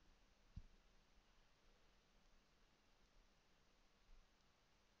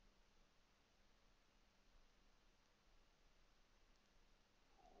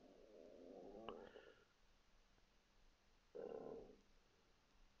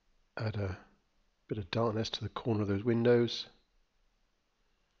 Add a bit of darkness to the corner of those windows.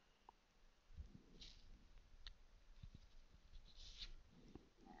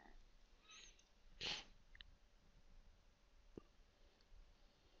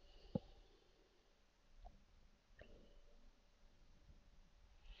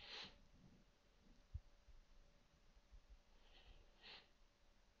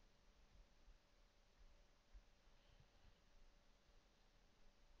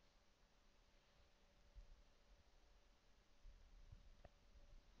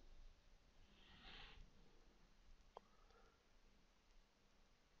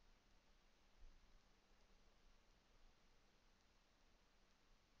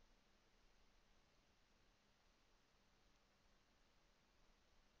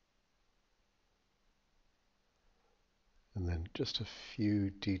 And then just a few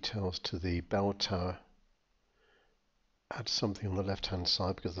details to the bell tower. Add something on the left hand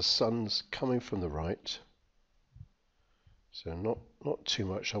side because the sun's coming from the right, so not too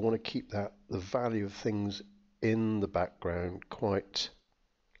much. I want to keep the value of things in the background quite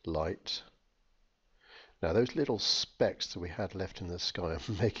light. Now those little specks that we had left in the sky,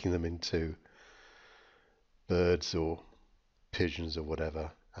 I'm making them into birds or pigeons or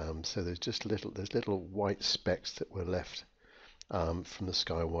whatever. So there's little white specks that were left from the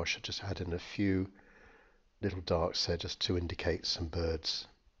sky wash. I just add in a few little darks there just to indicate some birds.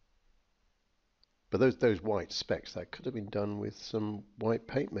 But those white specks, that could have been done with some white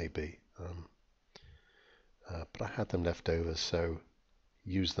paint maybe. But I had them left over, so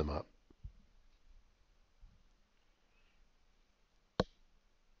use them up.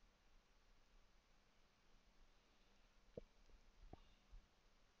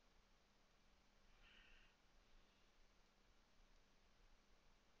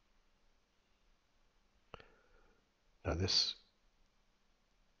 Now this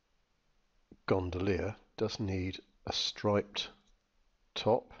gondolier does need a striped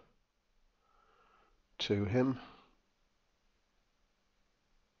top to him.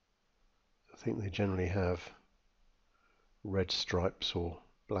 I think they generally have red stripes or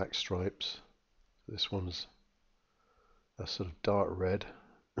black stripes. This one's a sort of dark red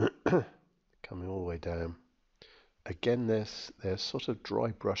coming all the way down. Again, they're sort of dry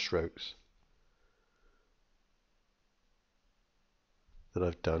brush strokes that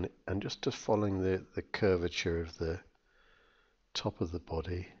I've done, and just following the curvature of the top of the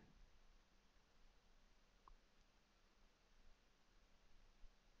body.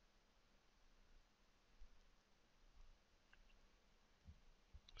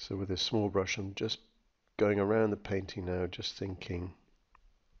 So with this small brush, I'm just going around the painting now, just thinking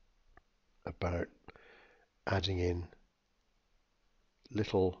about adding in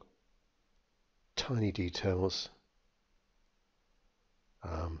little tiny details.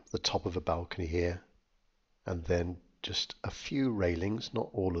 The top of a balcony here, and then just a few railings, not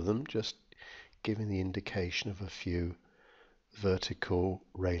all of them, just giving the indication of a few vertical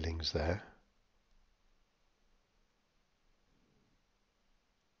railings there.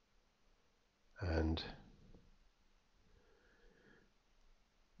 And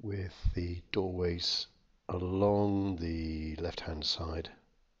with the doorways along the left hand side,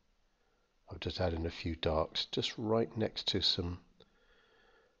 I've just added in a few darks just right next to some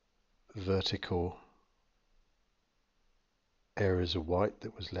vertical areas of white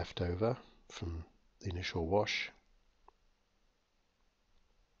that was left over from the initial wash.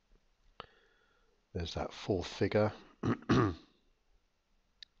 There's that fourth figure and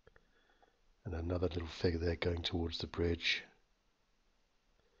another little figure there going towards the bridge.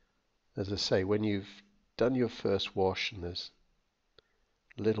 As I say, when you've done your first wash and there's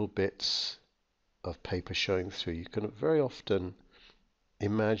little bits of paper showing through, you can very often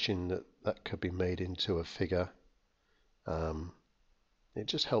imagine that that could be made into a figure. It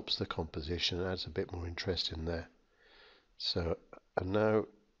just helps the composition and adds a bit more interest in there. So, and now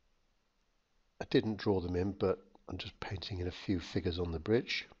I didn't draw them in, but I'm just painting in a few figures on the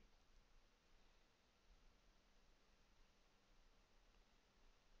bridge.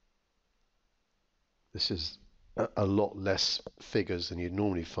 This is a lot less figures than you'd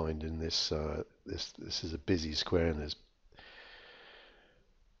normally find in this. This is a busy square, and there's,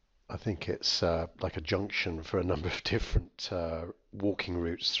 I think it's like a junction for a number of different walking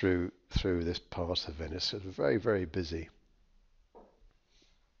routes through this part of Venice. It's very, very busy.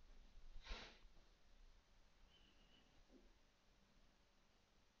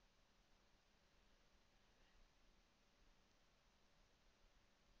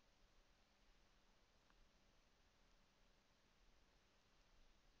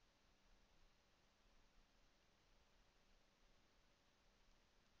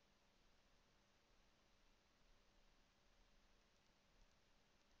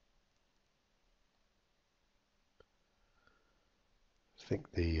 I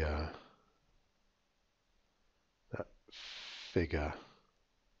think that figure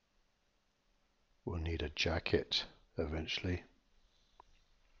will need a jacket eventually.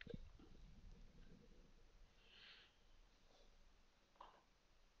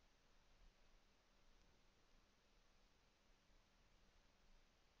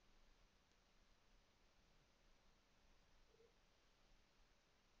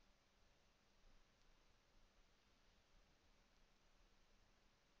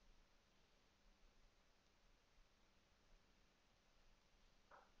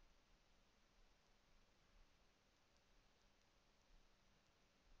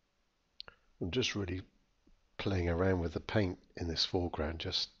 I'm just really playing around with the paint in this foreground,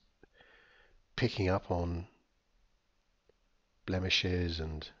 just picking up on blemishes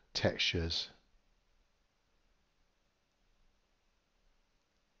and textures.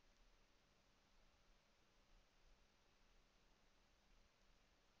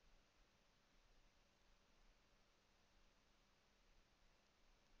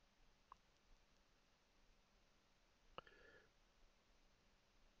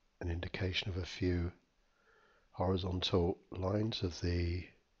 An indication of a few horizontal lines of the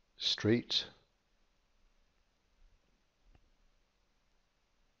street.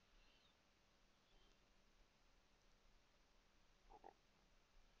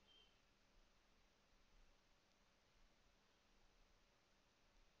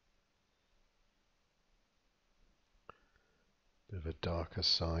 Bit of a darker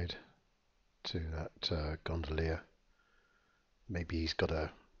side to that gondolier. Maybe he's got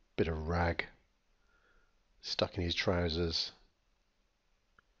a bit of rag stuck in his trousers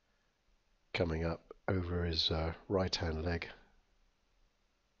coming up over his right hand leg.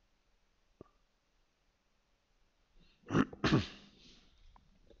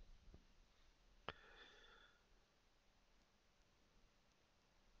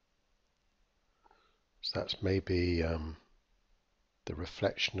 So that's maybe the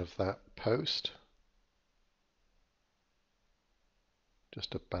reflection of that post.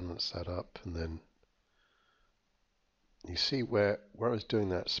 Just to balance that up, and then you see where I was doing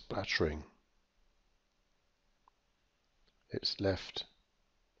that splattering, it's left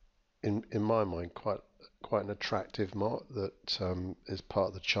in my mind quite an attractive mark that is part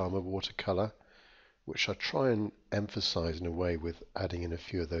of the charm of watercolor, which I try and emphasize in a way with adding in a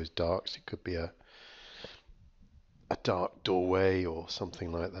few of those darks. It could be a dark doorway or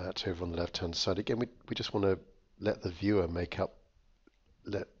something like that over on the left hand side. Again, we just want to let the viewer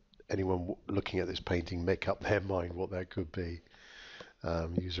let anyone looking at this painting make up their mind what that could be.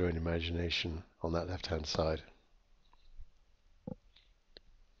 Use their own imagination on that left hand side.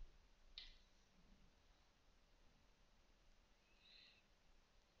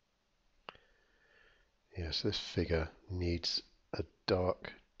 Yes, this figure needs a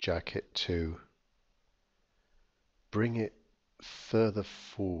dark jacket to bring it further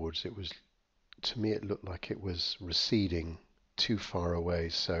forwards. It was, to me, it looked like it was receding too far away,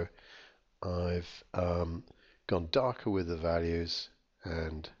 so I've gone darker with the values,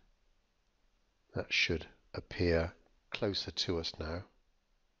 and that should appear closer to us now.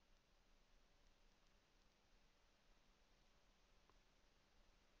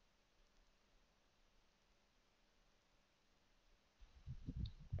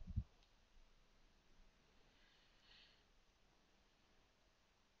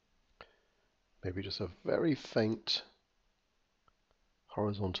 Maybe just a very faint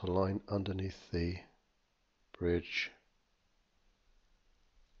horizontal line underneath the bridge.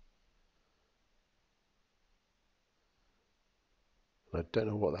 I don't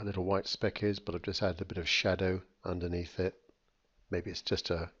know what that little white speck is, but I've just added a bit of shadow underneath it. Maybe it's just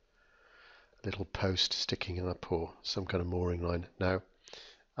a little post sticking up or some kind of mooring line. Now,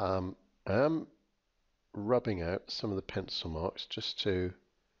 I am rubbing out some of the pencil marks just to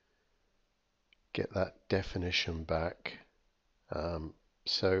get that definition back.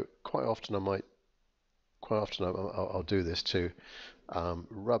 So quite often I'll do this to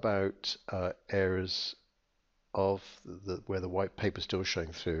rub out areas of where the white paper is still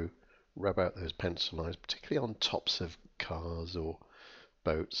showing through, rub out those pencil lines, particularly on tops of cars or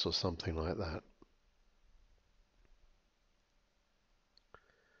boats or something like that.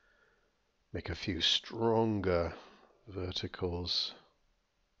 Make a few stronger verticals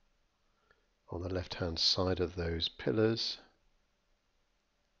on the left hand side of those pillars.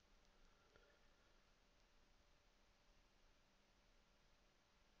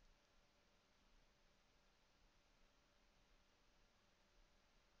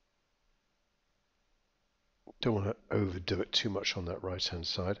 Don't want to overdo it too much on that right hand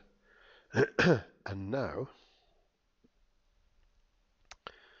side. And now,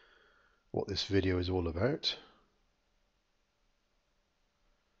 what this video is all about,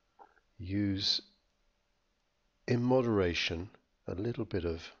 use in moderation a little bit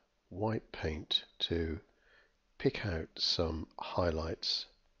of white paint to pick out some highlights.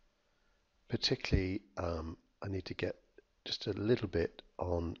 Particularly, I need to get just a little bit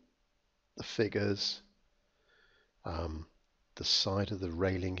on the figures, the side of the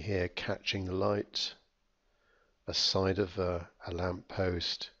railing here catching the light, a side of a lamp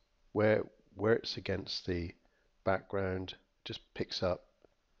post, where it's against the background, just picks up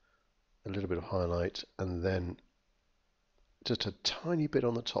a little bit of highlight, and then just a tiny bit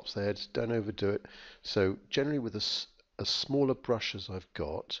on the tops there. Just don't overdo it. So generally with as smaller brush as I've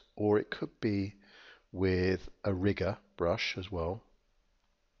got, or it could be with a rigger brush as well,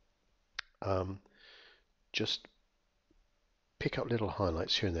 just pick up little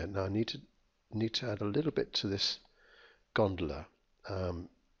highlights here and there. Now I need to add a little bit to this gondola.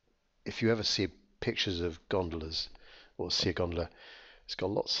 If you ever see pictures of gondolas or see a gondola, it's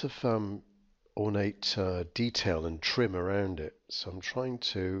got lots of ornate detail and trim around it. So I'm trying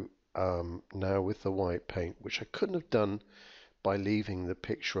to now with the white paint, which I couldn't have done by leaving the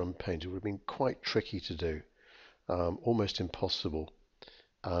picture unpainted. It would have been quite tricky to do, almost impossible.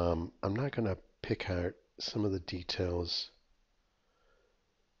 I'm now going to pick out some of the details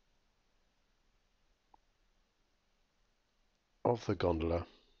of the gondola,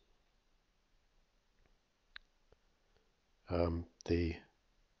 the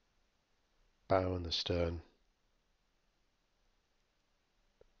bow and the stern.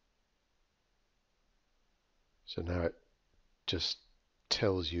 So now it just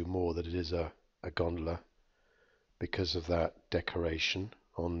tells you more that it is a gondola because of that decoration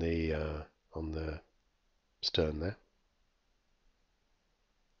on the stern there.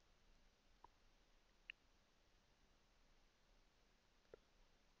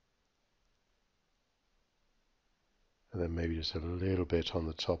 and then maybe just a little bit on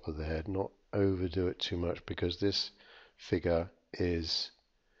the top of the head, not overdo it too much, because this figure is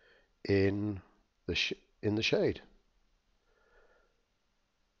in the shade.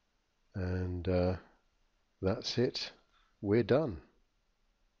 And that's it, we're done.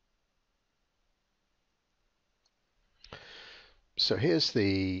 So here's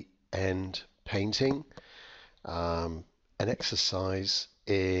the end painting, an exercise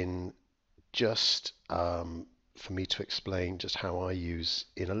in just for me to explain just how I use,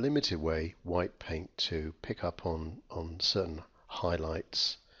 in a limited way, white paint to pick up on certain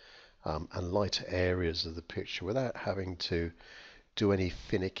highlights and lighter areas of the picture without having to do any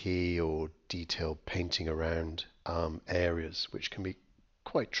finicky or detailed painting around areas, which can be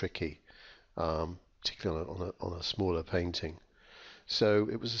quite tricky, particularly on a smaller painting. So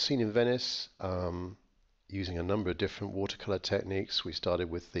it was a scene in Venice, using a number of different watercolor techniques. We started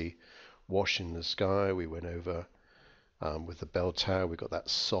with the wash in the sky. We went over with the bell tower. We got that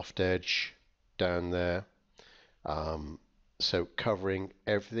soft edge down there. So covering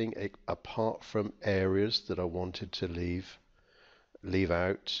everything apart from areas that I wanted to leave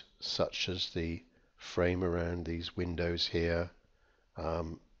out, such as the frame around these windows here,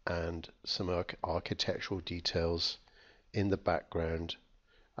 and some architectural details in the background,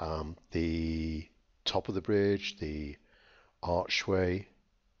 the top of the bridge, the archway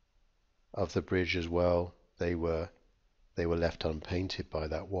of the bridge as well. They were left unpainted by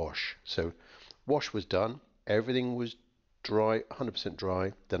that wash. So wash was done, everything was dry, 100%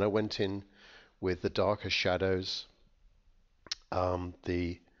 dry. Then I went in with the darker shadows.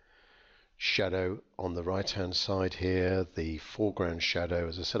 The shadow on the right hand side here, the foreground shadow.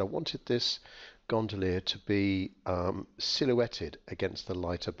 As I said, I wanted this gondolier to be silhouetted against the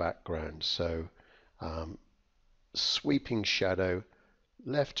lighter background. So sweeping shadow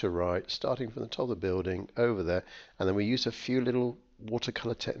left to right, starting from the top of the building over there, and then we used a few little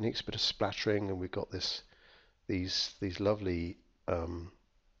watercolor techniques, a bit of splattering, and we've got these lovely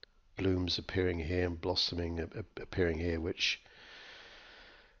blooms appearing here and blossoming appearing here, which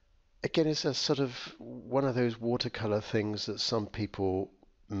again is a sort of one of those watercolor things that some people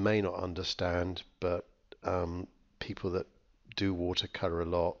may not understand, but people that do watercolor a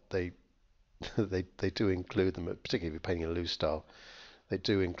lot, they do include them, particularly if you're painting a loose style. They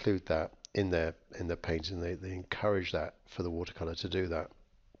do include that in their painting. They encourage that for the watercolor to do that.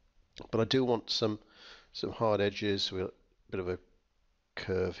 But I do want some hard edges, with a bit of a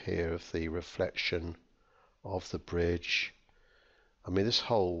curve here of the reflection of the bridge. I mean, this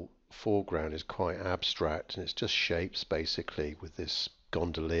whole foreground is quite abstract, and it's just shapes basically, with this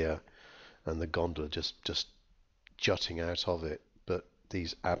gondolier and the gondola just jutting out of it. But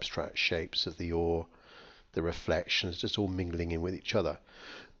these abstract shapes of the oar, the reflections, just all mingling in with each other.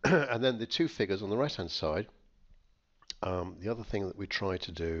 And then the two figures on the right hand side, the other thing that we try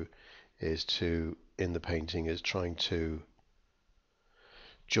to do is in the painting, is trying to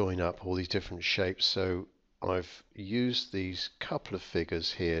join up all these different shapes. So I've used these couple of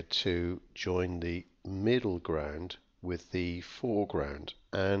figures here to join the middle ground with the foreground,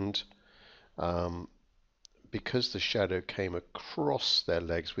 and because the shadow came across their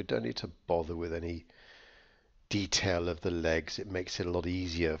legs, we don't need to bother with any detail of the legs. It makes it a lot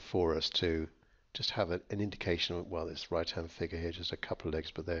easier for us to just have an indication of, well, this right hand figure here, just a couple of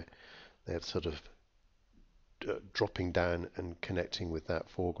legs, but they're sort of dropping down and connecting with that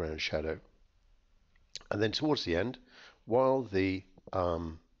foreground shadow. And then towards the end, while the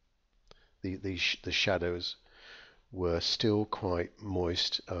shadows were still quite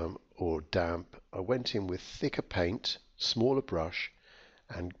moist or damp, I went in with thicker paint, smaller brush,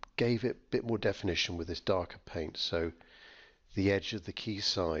 and gave it a bit more definition with this darker paint. So the edge of the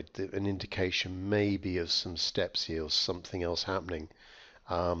quayside, an indication maybe of some steps here or something else happening,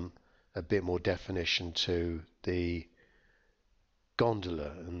 a bit more definition to the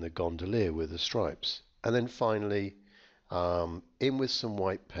gondola and the gondolier with the stripes. And then finally, in with some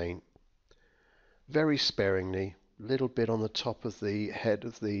white paint, very sparingly, little bit on the top of the head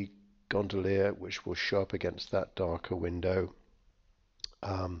of the gondolier, which will show up against that darker window.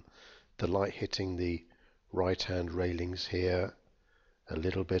 The light hitting the right hand railings here, a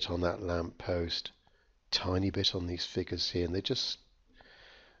little bit on that lamp post, tiny bit on these figures here, and they just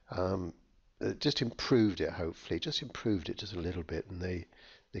improved it, hopefully, just improved it just a little bit, and they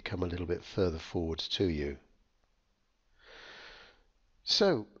come a little bit further forwards to you.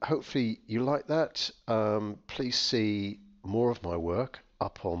 So hopefully you like that. Please see more of my work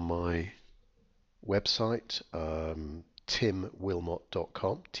up on my website,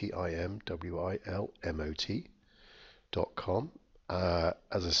 timwilmot.com, timwilmot.com.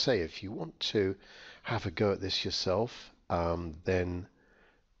 As I say, if you want to have a go at this yourself, then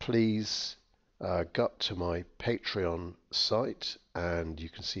please go up to my Patreon site and you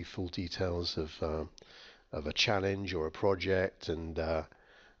can see full details of a challenge or a project, and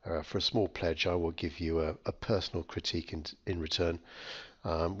for a small pledge I will give you a personal critique in return,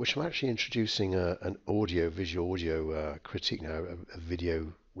 which I'm actually introducing an visual audio critique now, a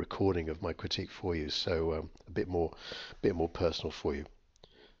video recording of my critique for you, so a bit more personal for you.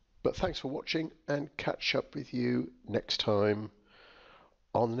 But thanks for watching, and catch up with you next time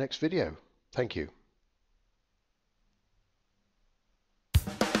on the next video. Thank you.